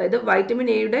എന്താണ്? അതായത് വൈറ്റമിൻ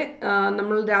എയുടെ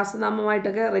നമ്മൾ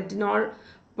രാസനാമമായിട്ടൊക്കെ റെറ്റിനോൾ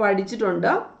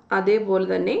പഠിച്ചിട്ടുണ്ട്. അതേപോലെ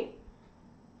തന്നെ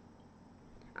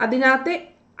അതിനകത്ത്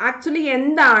ആക്ച്വലി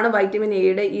എന്താണ് വൈറ്റമിൻ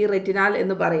എയുടെ ഈ റെറ്റിനാൽ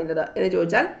എന്ന് പറയുന്നത് എന്ന്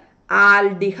ചോദിച്ചാൽ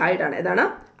ആൽഡിഹൈഡ് ആണ്. ഏതാണ്?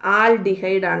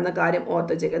 ആൽഡിഹൈഡ് ആണെന്ന കാര്യം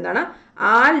ഓർത്ത് വെച്ചേക്കുക. എന്താണ്?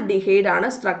 ആൽഡിഹൈഡ് ആണ്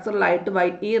സ്ട്രക്ചറലായിട്ട്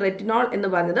ഈ റെറ്റിനോൾ എന്ന്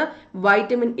പറഞ്ഞത്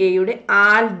വൈറ്റമിൻ എയുടെ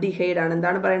ആൽഡിഹൈഡ് ആണ്.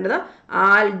 എന്താണ് പറയേണ്ടത്?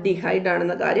 ആൽഡിഹൈഡ്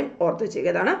ആണെന്ന കാര്യം ഓർത്ത്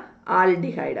വെച്ചേക്കുക. ഇതാണ്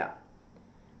ആൽഡിഹൈഡ്.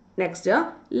 നെക്സ്റ്റ്,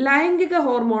 ലൈംഗിക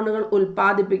ഹോർമോണുകൾ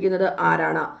ഉൽപ്പാദിപ്പിക്കുന്നത്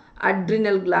ആരാണ്?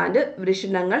 അഡ്രിനൽ ഗ്ലാൻഡ്,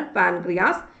 വൃഷണങ്ങൾ,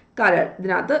 പാൻക്രിയാസ്, കരൾ.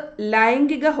 ഇതിനകത്ത്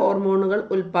ലൈംഗിക ഹോർമോണുകൾ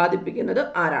ഉൽപ്പാദിപ്പിക്കുന്നത്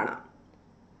ആരാണ്?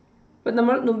 ഇപ്പം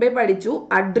നമ്മൾ മുമ്പേ പഠിച്ചു,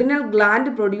 അഡ്രിനൽ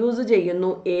ഗ്ലാൻഡ് പ്രൊഡ്യൂസ്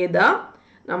ചെയ്യുന്നു ഏത്?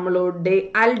 നമ്മളുടെ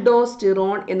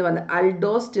അൽഡോസ്റ്റിറോൺ എന്ന് പറഞ്ഞ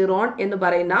അൽഡോസ്റ്റിറോൺ എന്ന്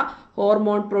പറയുന്ന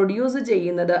ഹോർമോൺ പ്രൊഡ്യൂസ്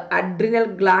ചെയ്യുന്നത് അഡ്രിനൽ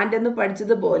ഗ്ലാൻഡ് എന്ന്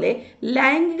പഠിച്ചതുപോലെ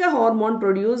ലൈംഗിക ഹോർമോൺ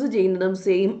പ്രൊഡ്യൂസ് ചെയ്യുന്നതും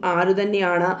സെയിം ആര്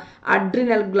തന്നെയാണ്?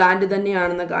 അഡ്രിനൽ ഗ്ലാൻഡ്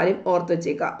തന്നെയാണെന്ന കാര്യം ഓർത്ത്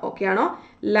വെച്ചേക്കുക. ഓക്കെ ആണോ?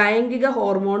 ലൈംഗിക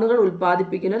ഹോർമോണുകൾ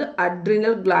ഉൽപ്പാദിപ്പിക്കുന്നത്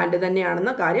അഡ്രിനൽ ഗ്ലാൻഡ്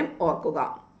തന്നെയാണെന്ന കാര്യം ഓർക്കുക.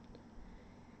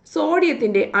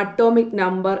 സോഡിയത്തിന്റെ അറ്റോമിക്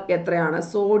നമ്പർ എത്രയാണ്?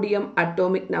 Sodium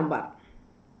atomic number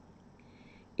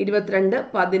 22,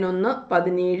 11,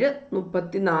 17,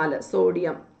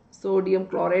 34. Sodium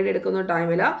chloride എടുക്കുന്ന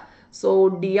ടൈമിൽ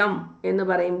സോഡിയം എന്ന്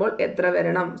പറയുമ്പോൾ എത്ര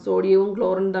വരണം? സോഡിയവും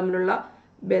ക്ലോറിനും തമ്മിലുള്ള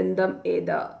ബന്ധം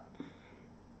ഏത്?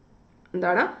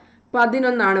 എന്താണ്?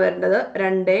 11 വരേണ്ടത്.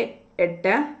 2,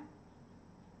 8,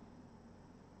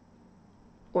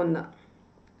 1.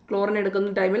 ക്ലോറിൻ എടുക്കുന്ന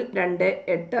ടൈമിൽ 2,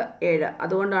 8, 7.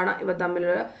 അതുകൊണ്ടാണ് ഇവ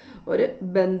തമ്മിലുള്ള ഒരു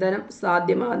ബന്ധനം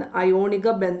സാധ്യമാകുന്നത്. അയോണിക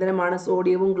ബന്ധനമാണ്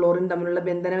സോഡിയവും ക്ലോറിനും തമ്മിലുള്ള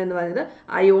ബന്ധനം എന്ന് പറയുന്നത്.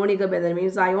 അയോണിക ബന്ധനം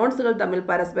മീൻസ് അയോൺസുകൾ തമ്മിൽ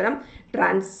പരസ്പരം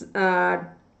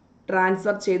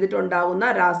ട്രാൻസ്ഫർ ചെയ്തിട്ടുണ്ടാകുന്ന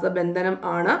രാസബന്ധനം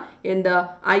ആണ് എന്ത്?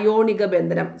 അയോണിക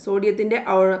ബന്ധനം.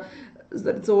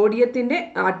 സോഡിയത്തിന്റെ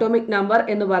ആറ്റോമിക് നമ്പർ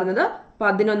എന്ന് പറയുന്നത്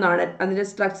 11. അതിന്റെ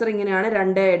സ്ട്രക്ചർ ഇങ്ങനെയാണ്: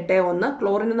 2, 8, 1.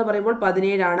 ക്ലോറിൻ എന്ന് പറയുമ്പോൾ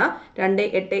 17 ആണ്. 2,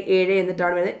 8, 7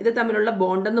 എന്നിട്ടാണ് വരുന്നത്. ഇത് തമ്മിലുള്ള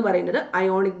ബോണ്ട് എന്ന് പറയുന്നത്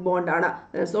അയോണിക് ബോണ്ട് ആണ്.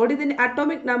 സോഡിയത്തിന്റെ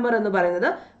അറ്റോമിക് നമ്പർ എന്ന് പറയുന്നത്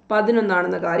 11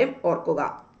 ആണെന്ന കാര്യം ഓർക്കുക.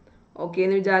 ഓക്കെ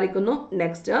എന്ന് വിചാരിക്കുന്നു.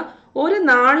 നെക്സ്റ്റ്, ഒരു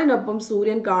നാളിനൊപ്പം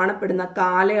സൂര്യൻ കാണപ്പെടുന്ന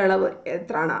കാലയളവ്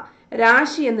എത്രയാണ്?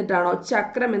 രാശി എന്നിട്ടാണോ,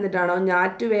 ചക്രം എന്നിട്ടാണോ,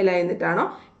 ഞാറ്റുവേല എന്നിട്ടാണോ,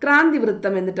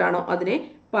 ക്രാന്തിവൃത്തം എന്നിട്ടാണോ അതിനെ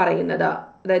പറയുന്നത്?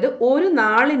 അതായത് ഒരു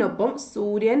നാളിനൊപ്പം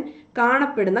സൂര്യൻ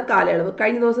കാണപ്പെടുന്ന കാലയളവ്.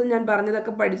 കഴിഞ്ഞ ദിവസം ഞാൻ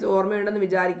പറഞ്ഞതൊക്കെ പഠിച്ച് ഓർമ്മയുണ്ടെന്ന്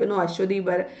വിചാരിക്കുന്നു. അശ്വതി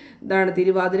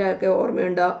തിരുവാതിര ഒക്കെ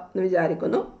ഓർമ്മയുണ്ടോ എന്ന്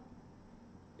വിചാരിക്കുന്നു.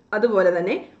 അതുപോലെ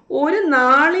തന്നെ ഒരു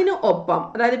നാളിന് ഒപ്പം,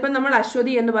 അതായത് ഇപ്പം നമ്മൾ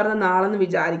അശ്വതി എന്ന് പറഞ്ഞ നാളെന്ന്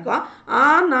വിചാരിക്കുക, ആ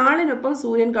നാളിനൊപ്പം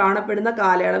സൂര്യൻ കാണപ്പെടുന്ന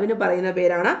കാലയളവിന് പറയുന്ന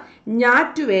പേരാണ്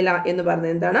ഞാറ്റുവേല എന്ന്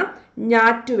പറയുന്നത്. എന്താണ്?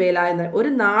 ഞാറ്റുവേല എന്ന്.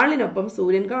 ഒരു നാളിനൊപ്പം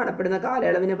സൂര്യൻ കാണപ്പെടുന്ന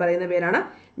കാലയളവിന് പറയുന്ന പേരാണ്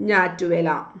ഞാറ്റുവേല.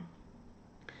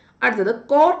 അടുത്തത്,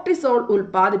 കോർട്ടിസോൾ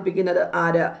ഉൽപ്പാദിപ്പിക്കുന്നത്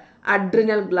ആര്?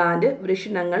 അഡ്രിനൽ ഗ്ലാൻഡ്,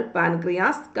 വൃഷണങ്ങൾ,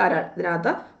 പാൻക്രിയാസ്, കരൾ.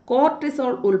 ഇതിനകത്ത്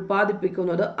കോർട്ടിസോൾ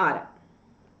ഉൽപ്പാദിപ്പിക്കുന്നത് ആര്?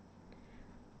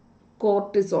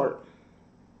 കോർട്ടിസോൾ.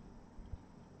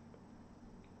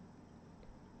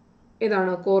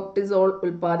 ഇതാണ് കോർട്ടിസോൾ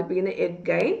ഉൽപ്പാദിപ്പിക്കുന്ന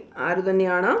എഗൈൻ ആര്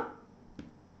തന്നെയാണ്?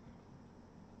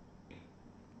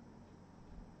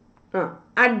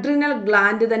 അഡ്രിനൽ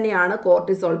ഗ്ലാൻഡ് തന്നെയാണ്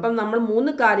കോർട്ടിസോൾ. ഇപ്പം നമ്മൾ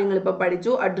 3 കാര്യങ്ങൾ ഇപ്പം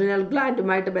പഠിച്ചു അഡ്രിനൽ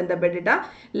ഗ്ലാൻഡുമായിട്ട് ബന്ധപ്പെട്ടിട്ട്.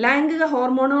 ലൈംഗിക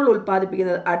ഹോർമോണുകൾ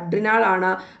ഉൽപ്പാദിപ്പിക്കുന്നത് അഡ്രിനാൽ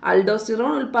ആണ്.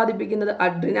 അൽഡോസ്റ്റിറോൺ ഉൽപ്പാദിപ്പിക്കുന്നത്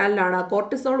അഡ്രിനാലിനാണ്.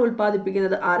 കോർട്ടിസോൾ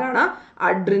ഉൽപ്പാദിപ്പിക്കുന്നത് ആരാണ്?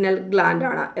 അഡ്രിനൽ ഗ്ലാൻഡ്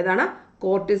ആണ്. ഏതാണ്?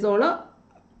 കോർട്ടിസോൾ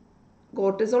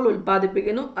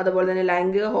ഉൽപ്പാദിപ്പിക്കുന്നു. അതുപോലെ തന്നെ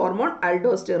ലൈംഗിക hormone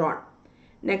aldosterone.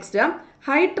 Next,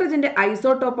 ഹൈഡ്രജന്റെ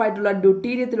ഐസോടോപ്പായിട്ടുള്ള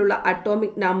ഡ്യൂട്ടീരിയത്തിലുള്ള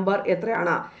atomic number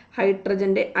എത്രയാണ്?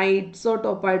 ഹൈഡ്രജന്റെ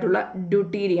ഐസോടോപ്പായിട്ടുള്ള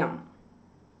ഡ്യൂട്ടീരിയം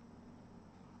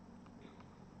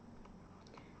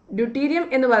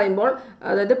എന്ന് പറയുമ്പോൾ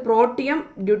അതായത് പ്രോട്ടിയം,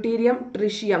 ഡ്യൂട്ടീരിയം,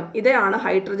 ട്രിഷ്യം, ഇതാണ്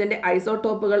ഹൈഡ്രജന്റെ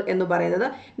ഐസോടോപ്പുകൾ എന്ന് പറയുന്നത്.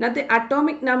 ഇതിനകത്ത്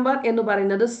അറ്റോമിക് നമ്പർ എന്ന്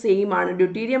പറയുന്നത് സെയിം ആണ്.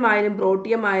 ഡ്യൂട്ടീരിയം ആയാലും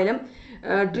പ്രോട്ടിയം ആയാലും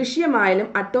ട്രിഷ്യം ആയാലും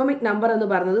അറ്റോമിക് നമ്പർ എന്ന്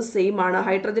പറയുന്നത് സെയിം ആണ്.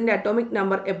 ഹൈഡ്രജന്റെ അറ്റോമിക്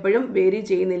നമ്പർ എപ്പോഴും വേരി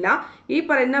ചെയ്യുന്നില്ല. ഈ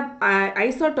പറയുന്ന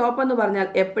ഐസോടോപ്പ് എന്ന് പറഞ്ഞാൽ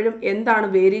എപ്പോഴും എന്താണ്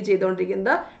വേരി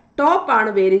ചെയ്തുകൊണ്ടിരിക്കുന്നത്? ടോപ്പ് ആണ്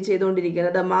വേരി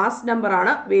ചെയ്തുകൊണ്ടിരിക്കുന്നത്. മാസ് നമ്പർ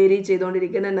ആണ് വേരി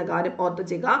ചെയ്തുകൊണ്ടിരിക്കുന്നത് എന്ന കാര്യം ഓർത്ത്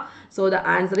ചെയ്യുക. സോ ദ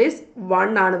ആൻസർ ഈസ്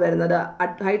 1 ആണ് വരുന്നത്.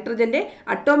 ഹൈഡ്രജന്റെ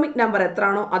അറ്റോമിക് നമ്പർ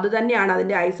എത്രയാണോ അത് തന്നെയാണ്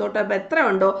അതിന്റെ ഐസോടോപ്പ് എത്ര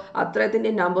ഉണ്ടോ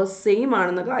അത്രത്തിന്റെ നമ്പർ സെയിം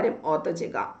ആണെന്ന കാര്യം ഓർത്ത്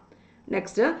ചെയ്യുക.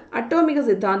 നെക്സ്റ്റ്, അറ്റോമിക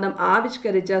സിദ്ധാന്തം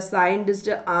ആവിഷ്കരിച്ച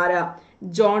സയന്റിസ്റ്റ് ആരാ?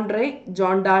 John ray,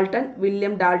 John Dalton,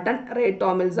 William Dalton, ray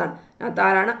ടോമിൽസൺ.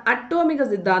 ആരാണ് അറ്റോമിക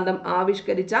സിദ്ധാന്തം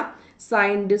ആവിഷ്കരിച്ച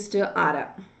സയന്റിസ്റ്റ് ആരാ?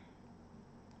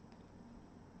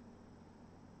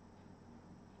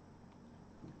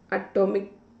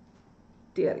 അറ്റോമിക്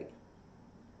തിയറി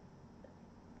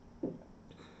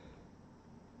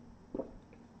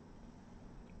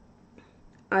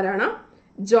ആരാണ്?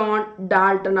 ജോൺ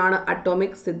ഡാൾട്ടൺ ആണ്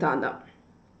അറ്റോമിക് സിദ്ധാന്തം.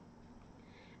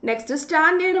 നെക്സ്റ്റ്,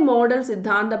 സ്റ്റാൻഡേർഡ് മോഡൽ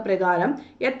സിദ്ധാന്ത പ്രകാരം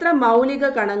എത്ര മൗലിക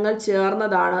കണങ്ങൾ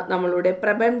ചേർന്നതാണ് നമ്മളുടെ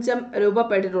പ്രപഞ്ചം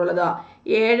രൂപപ്പെട്ടിട്ടുള്ളത്?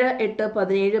 7, 8,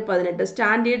 17, 18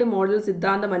 സ്റ്റാൻഡേർഡ് മോഡൽ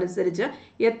സിദ്ധാന്തം അനുസരിച്ച്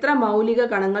എത്ര മൗലിക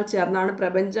കണങ്ങൾ ചേർന്നാണ്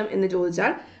പ്രപഞ്ചം എന്ന്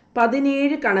ചോദിച്ചാൽ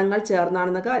 17 കണങ്ങൾ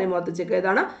ചേർന്നാണെന്ന കാര്യം ഓർത്തിച്ചേക്കുക.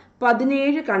 ഏതാണ്?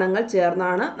 17 കണങ്ങൾ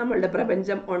ചേർന്നാണ് നമ്മളുടെ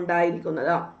പ്രപഞ്ചം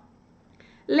ഉണ്ടായിരിക്കുന്നത്.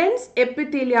 ലെൻസ്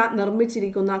എപ്പിത്തീലിയ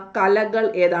നിർമ്മിച്ചിരിക്കുന്ന കലകൾ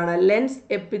ഏതാണ്? ലെൻസ്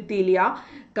എപ്പിത്തീലിയ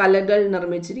കലകൾ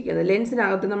നിർമ്മിച്ചിരിക്കുന്നത്,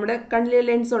 ലെൻസിനകത്ത് നമ്മുടെ കണ്ണിലെ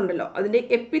ലെൻസ് ഉണ്ടല്ലോ, അതിന്റെ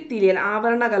എപ്പിത്തീലിയൽ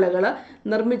ആവരണ കലകൾ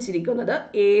നിർമ്മിച്ചിരിക്കുന്നത്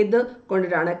ഏത്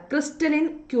കൊണ്ടിട്ടാണ്? ക്രിസ്റ്റലിൻ,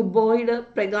 ക്യൂബോയിഡ്,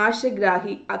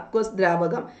 പ്രകാശഗ്രാഹി, അക്വസ്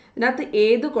ദ്രാവകം. ഇതിനകത്ത്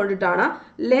ഏത് കൊണ്ടിട്ടാണ്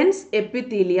ലെൻസ്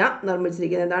എപ്പിത്തീലിയ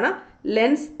നിർമ്മിച്ചിരിക്കുന്നത്? എന്താണ്?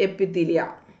 Lens epithelia.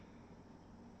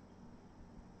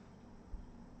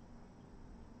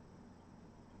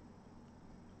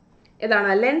 ഏതാണ്?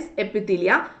 ലെൻസ്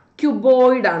എപ്പിത്തീലിയ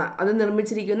ക്യൂബോയിഡ് ആണ്. അത്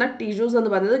നിർമ്മിച്ചിരിക്കുന്ന ടിഷ്യൂസ് എന്ന്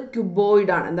പറയുന്നത്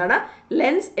ക്യൂബോയിഡ് ആണ്. എന്താണ്?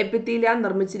 ലെൻസ് എപ്പിത്തീലിയ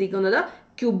നിർമ്മിച്ചിരിക്കുന്നത്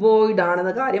ക്യൂബോയിഡ്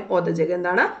ആണെന്ന കാര്യം ഓർത്തിച്ചേക്കുക.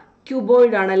 എന്താണ്?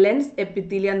 ക്യൂബോയിഡ് ആണ് ലെൻസ്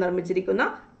എപ്പിത്തീലിയ നിർമ്മിച്ചിരിക്കുന്ന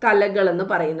കലകൾ എന്ന്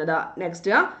പറയുന്നത്.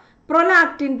 നെക്സ്റ്റ്,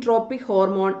 പ്രൊലാക്റ്റിൻ ട്രോപ്പിക്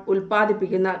ഹോർമോൺ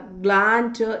ഉൽപ്പാദിപ്പിക്കുന്ന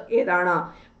ഗ്ലാൻഡ് ഏതാണ്?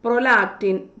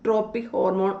 പ്രൊലാക്റ്റിൻ ട്രോപ്പിക്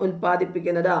ഹോർമോൺ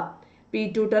ഉൽപ്പാദിപ്പിക്കുന്നത്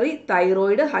pituitary,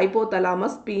 thyroid,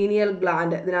 hypothalamus, pineal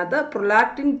gland. ഇതിനകത്ത്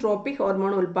പ്രൊലാക്റ്റിൻ ട്രോപ്പിക്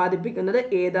ഹോർമോൺ ഉൽപ്പാദിപ്പിക്കുന്നത്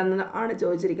ഏതെന്ന് ആണ്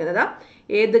ചോദിച്ചിരിക്കുന്നത്.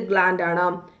 ഏത് ഗ്ലാൻഡ് ആണ്?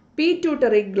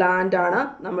 പീറ്റ്യൂട്ടറി ഗ്ലാൻഡ് ആണ്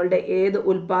നമ്മളുടെ ഏത്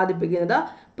ഉൽപ്പാദിപ്പിക്കുന്നത്?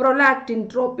 പ്രൊലാക്റ്റിൻ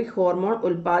ട്രോപ്പിക് ഹോർമോൺ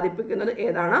ഉൽപ്പാദിപ്പിക്കുന്നത്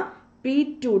ഏതാണ്?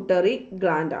 പീറ്റ്യൂട്ടറി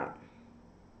ഗ്ലാൻഡ് ആണ്.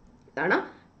 ഇതാണ്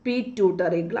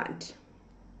പീറ്റ്യൂട്ടറി ഗ്ലാൻഡ്.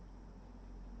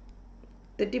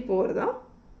 തെറ്റിപ്പോരുത്.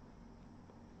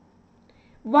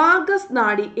 വാഗസ്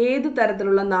നാഡി ഏത്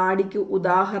തരത്തിലുള്ള നാഡിക്ക്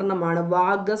ഉദാഹരണമാണ്?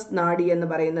 വാഗസ് നാഡി എന്ന്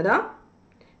പറയുന്നത്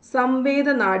സംവേദ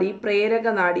നാഡി, പ്രേരക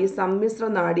നാഡി, സമ്മിശ്ര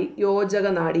നാഡി, യോജക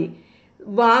നാഡി.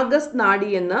 വാഗസ് നാഡി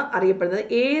എന്ന്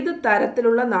അറിയപ്പെടുന്നത് ഏത്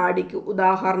തരത്തിലുള്ള നാഡിക്ക്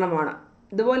ഉദാഹരണമാണ്?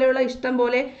 ഇതുപോലെയുള്ള ഇഷ്ടം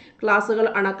പോലെ ക്ലാസ്സുകൾ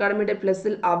അൺഅക്കാഡമിയുടെ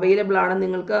പ്ലസിൽ അവൈലബിൾ ആണ്.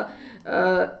 നിങ്ങൾക്ക്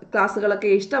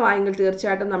ക്ലാസ്സുകളൊക്കെ ഇഷ്ടമായെങ്കിൽ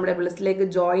തീർച്ചയായിട്ടും നമ്മുടെ പ്ലസിലേക്ക്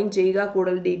ജോയിൻ ചെയ്യുക.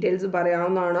 കൂടുതൽ ഡീറ്റെയിൽസ്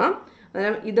പറയാവുന്നതാണ്.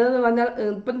 ഇതെന്ന് പറഞ്ഞാൽ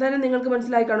ഇപ്പം തന്നെ നിങ്ങൾക്ക്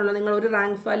മനസ്സിലായി കാണുമല്ലോ, നിങ്ങൾ ഒരു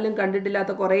റാങ്ക് ഫയലിലും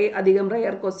കണ്ടിട്ടില്ലാത്ത കുറേ അധികം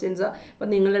റെയർ ക്വസ്റ്റ്യൻസ് ഇപ്പം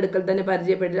നിങ്ങളുടെ അടുക്കൽ തന്നെ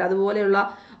പരിചയപ്പെട്ടില്ല. അതുപോലെയുള്ള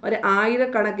ഒരു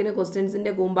 1000കണക്കിന്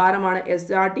ക്വസ്റ്റ്യൻസിൻ്റെ കൂമ്പാരമാണ്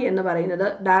SCERT എന്ന് പറയുന്നത്.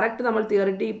 ഡയറക്റ്റ് നമ്മൾ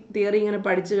തിയറി ഇങ്ങനെ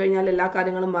പഠിച്ചു കഴിഞ്ഞാൽ എല്ലാ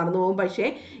കാര്യങ്ങളും മറന്നുപോകും. പക്ഷേ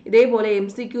ഇതേപോലെ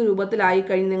MCQ രൂപത്തിലായി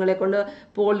കഴിഞ്ഞ് നിങ്ങളെ കൊണ്ട്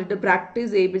പോളിട്ട്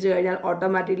പ്രാക്ടീസ് ചെയ്യിപ്പിച്ചു കഴിഞ്ഞാൽ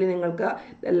ഓട്ടോമാറ്റിക്കലി നിങ്ങൾക്ക്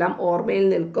എല്ലാം ഓർമ്മയിൽ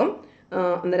നിൽക്കും.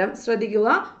 അന്നേരം ശ്രദ്ധിക്കുക.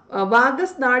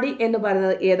 വാഗസ് നാഡി എന്ന്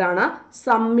പറയുന്നത് ഏതാണ്?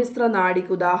 സമ്മിശ്ര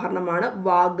നാഡിക്ക് ഉദാഹരണമാണ്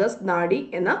വാഗസ് നാഡി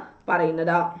എന്ന്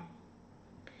പറയുന്നത്.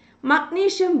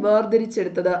 മഗ്നീഷ്യം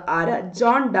വേർതിരിച്ചെടുത്തത് ആര്?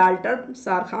 John Dalton,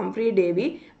 sir Humphrey Davy,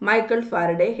 Michael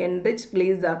Faraday, Heinrich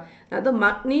Geissler. അത്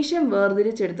മഗ്നീഷ്യം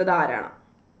വേർതിരിച്ചെടുത്തത് ആരാണ്?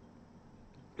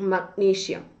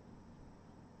 മഗ്നീഷ്യം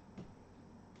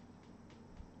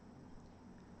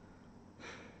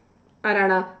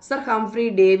ആരാണ്? സർ ഹംഫ്രി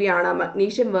ഡേവി ആണ്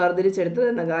മഗ്നീഷ്യം വേർതിരിച്ചെടുത്തത്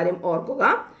എന്ന കാര്യം ഓർക്കുക.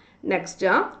 നെക്സ്റ്റ്,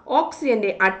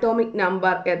 ഓക്സിജന്റെ അറ്റോമിക്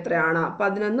നമ്പർ എത്രയാണ്?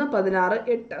 11, 16,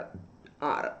 8,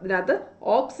 6. ഇതിനകത്ത്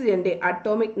ഓക്സിജന്റെ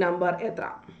അറ്റോമിക് നമ്പർ എത്ര?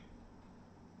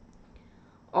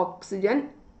 ഓക്സിജൻ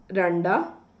 2,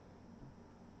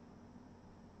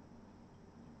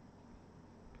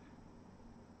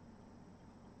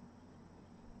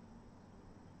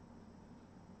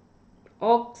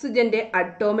 ഓക്സിജന്റെ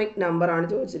അറ്റോമിക് നമ്പർ ആണ്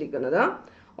ചോദിച്ചിരിക്കുന്നത്.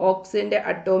 ഓക്സിജന്റെ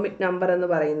അറ്റോമിക് നമ്പർ എന്ന്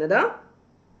പറയുന്നത്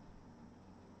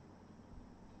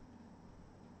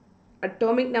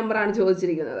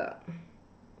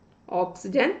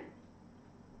ഓക്സിജൻ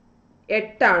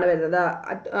 8 ആണ് വരുന്നത്.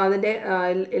 അതിന്റെ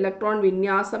ഇലക്ട്രോൺ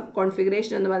വിന്യാസം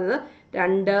കോൺഫിഗറേഷൻ എന്ന് പറയുന്നത്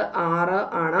 2, 6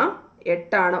 ആണ്.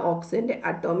 8 ആണ് ഓക്സിജന്റെ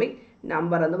അറ്റോമിക്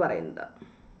നമ്പർ എന്ന് പറയുന്നത്.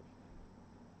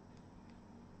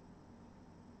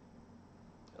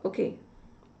 ഓക്കെ,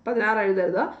 16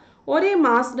 എഴുതരുത്. ഒരേ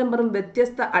മാസ് നമ്പറും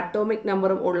വ്യത്യസ്ത അറ്റോമിക്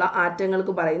നമ്പറും ഉള്ള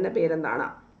ആറ്റങ്ങൾക്ക് പറയുന്ന പേരെന്താണ്?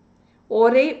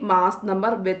 ഒരേ മാസ്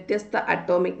നമ്പർ, വ്യത്യസ്ത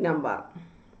അറ്റോമിക് നമ്പർ.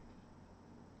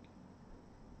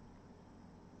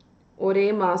 ഒരേ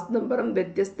മാസ് നമ്പറും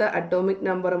വ്യത്യസ്ത അറ്റോമിക്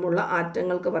നമ്പറുമുള്ള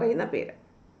ആറ്റങ്ങൾക്ക് പറയുന്ന പേര്.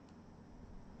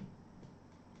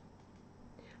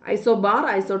 ഐസോബാർ,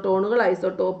 ഐസോട്ടോണുകൾ,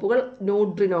 ഐസോടോപ്പുകൾ,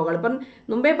 ന്യൂട്രിനോകൾ. ഇപ്പം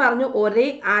മുമ്പേ പറഞ്ഞു ഒരേ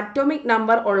ആറ്റോമിക്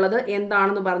നമ്പർ ഉള്ളത്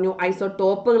എന്താണെന്ന് പറഞ്ഞു?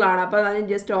 ഐസോടോപ്പുകളാണ്. അപ്പം അതിന്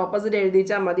ജസ്റ്റ് ഓപ്പോസിറ്റ്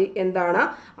എഴുതിച്ചാൽ മതി. എന്താണ്?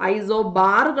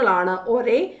 ഐസോബാറുകളാണ്.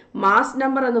 ഒരേ മാസ്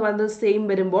നമ്പർ എന്ന് പറയുന്നത് സെയിം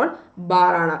വരുമ്പോൾ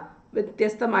ബാറാണ്.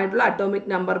 വ്യത്യസ്തമായിട്ടുള്ള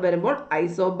അറ്റോമിക് നമ്പർ വരുമ്പോൾ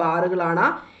ഐസോബാറുകളാണ്.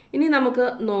 ഇനി നമുക്ക്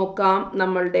നോക്കാം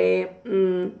നമ്മളുടെ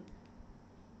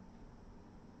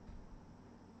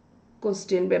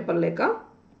ക്വസ്റ്റ്യൻ പേപ്പറിലേക്ക്.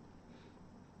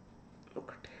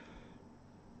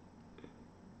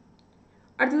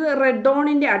 അടുത്തത്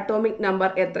റെഡോണിന്റെ അറ്റോമിക് നമ്പർ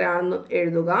എത്രയാണെന്ന്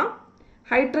എഴുതുക.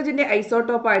 ഹൈഡ്രജന്റെ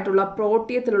ഐസോട്ടോപ്പ് ആയിട്ടുള്ള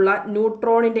പ്രോട്ടിയത്തിലുള്ള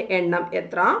ന്യൂട്രോണിന്റെ എണ്ണം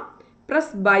എത്ര?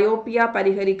 പ്രസ് ബയോപ്പിയ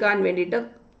പരിഹരിക്കാൻ വേണ്ടിയിട്ട്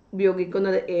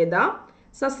ഉപയോഗിക്കുന്നത് ഏതാ?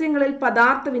 സസ്യങ്ങളിൽ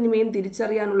പദാർത്ഥ വിനിമയം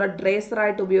തിരിച്ചറിയാനുള്ള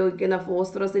ട്രേസറായിട്ട് ഉപയോഗിക്കുന്ന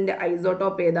ഫോസ്ഫറസിന്റെ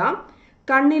ഐസോട്ടോപ്പ് ഏതാ?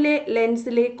 കണ്ണിലെ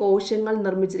ലെൻസിലെ കോശങ്ങൾ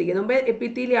നിർമ്മിച്ചിരിക്കുന്നത്, മുമ്പ്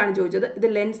എപ്പിത്തീലിയാണ് ചോദിച്ചത്, ഇത്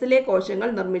ലെൻസിലെ കോശങ്ങൾ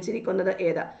നിർമ്മിച്ചിരിക്കുന്നത്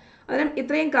ഏതാ? അന്നേരം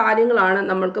ഇത്രയും കാര്യങ്ങളാണ്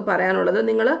നമ്മൾക്ക് പറയാനുള്ളത്.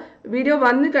 നിങ്ങൾ വീഡിയോ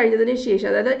വന്നു കഴിഞ്ഞതിന് ശേഷം,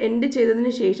 അതായത് എൻഡ്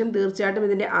ചെയ്തതിന് ശേഷം തീർച്ചയായിട്ടും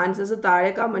ഇതിൻ്റെ ആൻസേഴ്സ്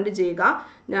താഴെ കമൻറ്റ് ചെയ്യുക.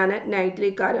 ഞാൻ നൈറ്റിൽ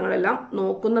ഈ കാര്യങ്ങളെല്ലാം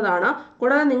നോക്കുന്നതാണ്.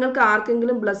 കൂടാതെ നിങ്ങൾക്ക്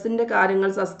ആർക്കെങ്കിലും ബ്ലസ്സിൻ്റെ കാര്യങ്ങൾ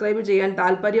സബ്സ്ക്രൈബ് ചെയ്യാൻ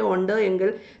താല്പര്യമുണ്ട് എങ്കിൽ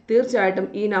തീർച്ചയായിട്ടും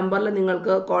ഈ നമ്പറിൽ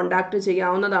നിങ്ങൾക്ക് കോൺടാക്റ്റ്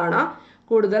ചെയ്യാവുന്നതാണ്.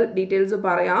 കൂടുതൽ ഡീറ്റെയിൽസ്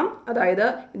പറയാം. അതായത്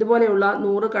ഇതുപോലെയുള്ള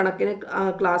 100 കണക്കിന്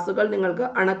ക്ലാസ്സുകൾ നിങ്ങൾക്ക്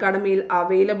അൺഅക്കാഡമിയിൽ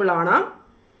അവൈലബിൾ ആണ്.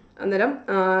 അന്നേരം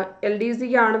LDC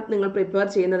ആണ് നിങ്ങൾ പ്രിപ്പയർ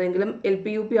ചെയ്യുന്നതെങ്കിലും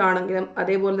LP-UP ആണെങ്കിലും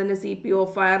അതേപോലെ തന്നെ CPO,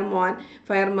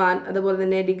 ഫയർമാൻ അതുപോലെ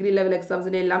തന്നെ ഡിഗ്രി ലെവൽ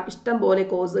എക്സാംസിൻ്റെ എല്ലാം ഇഷ്ടം പോലെ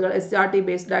കോഴ്സുകൾ SCERT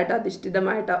ബേസ്ഡ് ആയിട്ട്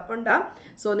അധിഷ്ഠിതമായിട്ട് ഉണ്ട്.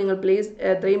 സോ നിങ്ങൾ പ്ലീസ്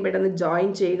എത്രയും പെട്ടെന്ന് ജോയിൻ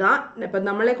ചെയ്യുക. ഇപ്പം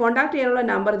നമ്മളെ കോൺടാക്ട് ചെയ്യാനുള്ള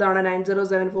നമ്പർ ഇതാണ്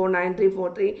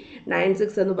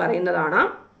 9074934396 എന്ന് പറയുന്നതാണ്.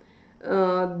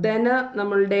 ദെൻ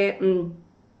നമ്മളുടെ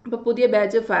ഇപ്പോൾ പുതിയ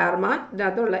ബാച്ച് ഫയർമാൻ,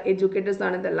 ഇതിനകത്തുള്ള എഡ്യൂക്കേറ്റേഴ്സ്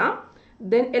ആണ് ഇതെല്ലാം.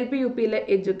 ദെൻ LP-UPയിലെ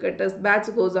എഡ്യൂക്കേറ്റേഴ്സ്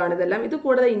ബാച്ച് കോഴ്സ് ആണ് ഇതെല്ലാം. ഇത്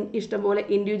കൂടാതെ ഇഷ്ടംപോലെ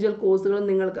ഇൻഡിവിജ്വൽ കോഴ്സുകളും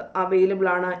നിങ്ങൾക്ക് അവൈലബിൾ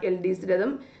ആണ്.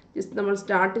 LDCയുടേതും ജസ്റ്റ് നമ്മൾ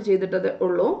സ്റ്റാർട്ട് ചെയ്തിട്ടതേ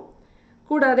ഉള്ളൂ.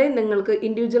 കൂടാതെ നിങ്ങൾക്ക്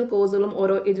ഇൻഡിവിജ്വൽ കോഴ്സുകളും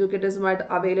ഓരോ എഡ്യൂക്കേറ്റേഴ്സുമായിട്ട്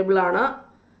അവൈലബിൾ ആണ്.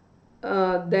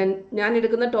 ദെൻ ഞാൻ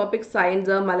എടുക്കുന്ന topic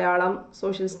science, Malayalam,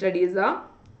 social studies.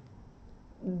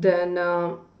 Then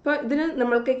ഇപ്പോൾ ഇതിന്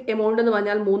നമ്മൾക്ക് എമൗണ്ട് എന്ന്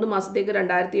പറഞ്ഞാൽ 3 മാസത്തേക്ക്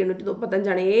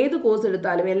 2735 ഏത് കോഴ്സ്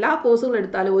എടുത്താലും, എല്ലാ കോഴ്സുകളും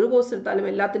എടുത്താലും, ഒരു കോഴ്സ് എടുത്താലും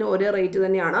എല്ലാത്തിനും ഒരേ റേറ്റ്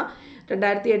തന്നെയാണ്.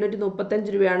 2735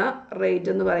 രൂപയാണ് റേറ്റ്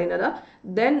എന്ന് പറയുന്നത്.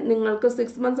 ദെൻ നിങ്ങൾക്ക്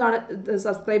 6 മന്ത്സ് ആണ്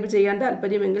സബ്സ്ക്രൈബ് ചെയ്യാൻ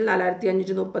താല്പര്യമെങ്കിൽ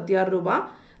 4536 രൂപ.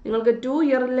 നിങ്ങൾക്ക് 2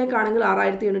 ഇയറിലേക്കാണെങ്കിൽ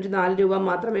 6804 രൂപ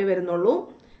മാത്രമേ വരുന്നുള്ളൂ.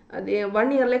 അത് 1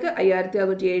 ഇയറിലേക്ക്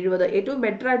 5670. ഏറ്റവും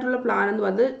ബെറ്റർ ആയിട്ടുള്ള പ്ലാൻ എന്ന്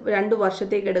പറഞ്ഞത് 2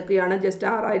 വർഷത്തേക്ക് എടുക്കുകയാണ്. ജസ്റ്റ്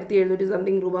 6700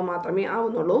 സംതിങ് രൂപ മാത്രമേ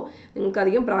ആവുന്നുള്ളൂ.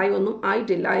 നിങ്ങൾക്കധികം പ്രായമൊന്നും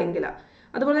ആയിട്ടില്ല എങ്കിൽ.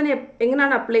 അതുപോലെ തന്നെ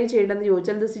എങ്ങനെയാണ് അപ്ലൈ ചെയ്യേണ്ടതെന്ന്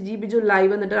ചോദിച്ചാൽ ഇത് സിജി ബിജു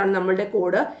ലൈവ് എന്നിട്ടാണ് നമ്മളുടെ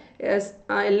കോഡ്.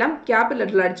 എല്ലാം ക്യാപിറ്റൽ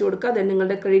ലെറ്ററിൽ അടിച്ചു കൊടുക്കുക. ദെൻ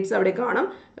നിങ്ങളുടെ ക്രെഡിറ്റ്സ് അവിടെ കാണും.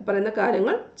 പറയുന്ന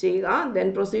കാര്യങ്ങൾ ചെയ്യുക. ദെൻ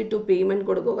പ്രൊസീഡ് ടു പേയ്മെൻറ്റ്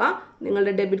കൊടുക്കുക.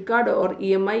 നിങ്ങളുടെ debit card or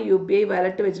EMI UPI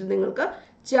wallet വെച്ചിട്ട് നിങ്ങൾക്ക്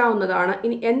ചെയ്യാവുന്നതാണ്.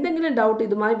 ഇനി എന്തെങ്കിലും ഡൗട്ട്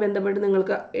ഇതുമായി ബന്ധപ്പെട്ട്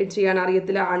നിങ്ങൾക്ക് ചെയ്യാൻ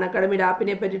അറിയത്തില്ല, അൺഅക്കാഡമിയുടെ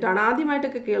ആപ്പിനെ പറ്റിയിട്ടാണ്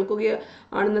ആദ്യമായിട്ടൊക്കെ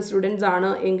കേൾക്കുകയാണെന്ന സ്റ്റുഡൻസ് ആണ്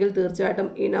എങ്കിൽ തീർച്ചയായിട്ടും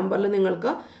ഈ നമ്പറിൽ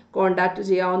നിങ്ങൾക്ക് കോൺടാക്റ്റ്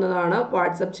ചെയ്യാവുന്നതാണ്,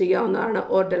 വാട്സപ്പ് ചെയ്യാവുന്നതാണ്,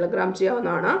 ഓർ ടെലഗ്രാം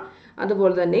ചെയ്യാവുന്നതാണ്.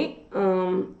 അതുപോലെ തന്നെ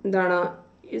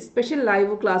സ്പെഷ്യൽ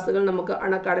ലൈവ് ക്ലാസ്സുകൾ നമുക്ക്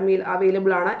അൺഅക്കാഡമിയിൽ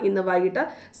അവൈലബിൾ ആണ്. ഇന്ന് വൈകിട്ട്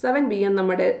 7 PM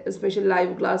നമ്മുടെ special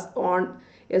live class on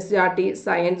SCERT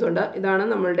science ഉണ്ട്. ഇതാണ്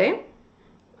നമ്മളുടെ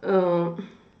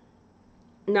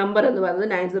നമ്പർ എന്ന് പറയുന്നത്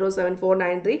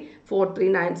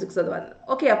 9074934396 എന്ന് പറയുന്നത്.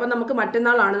 ഓക്കെ, അപ്പം നമുക്ക്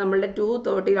മറ്റന്നാളാണ് നമ്മളുടെ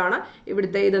 2:30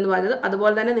 ഇവിടുത്തെ ഇതെന്ന് പറയുന്നത്.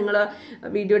 അതുപോലെ തന്നെ നിങ്ങൾ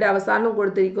വീഡിയോയുടെ അവസാനം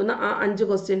കൊടുത്തിരിക്കുന്ന ആ 5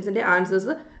 ക്വസ്റ്റ്യൻസിൻ്റെ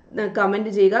ആൻസേഴ്സ്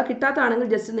കമൻറ്റ് ചെയ്യുക. കിട്ടാത്തതാണെങ്കിൽ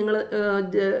ജസ്റ്റ് നിങ്ങൾ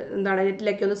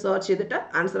നെറ്റിലേക്ക് ഒന്ന് സെർച്ച് ചെയ്തിട്ട്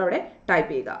ആൻസർ അവിടെ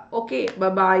ടൈപ്പ് ചെയ്യുക. Okay,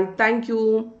 by, thank you.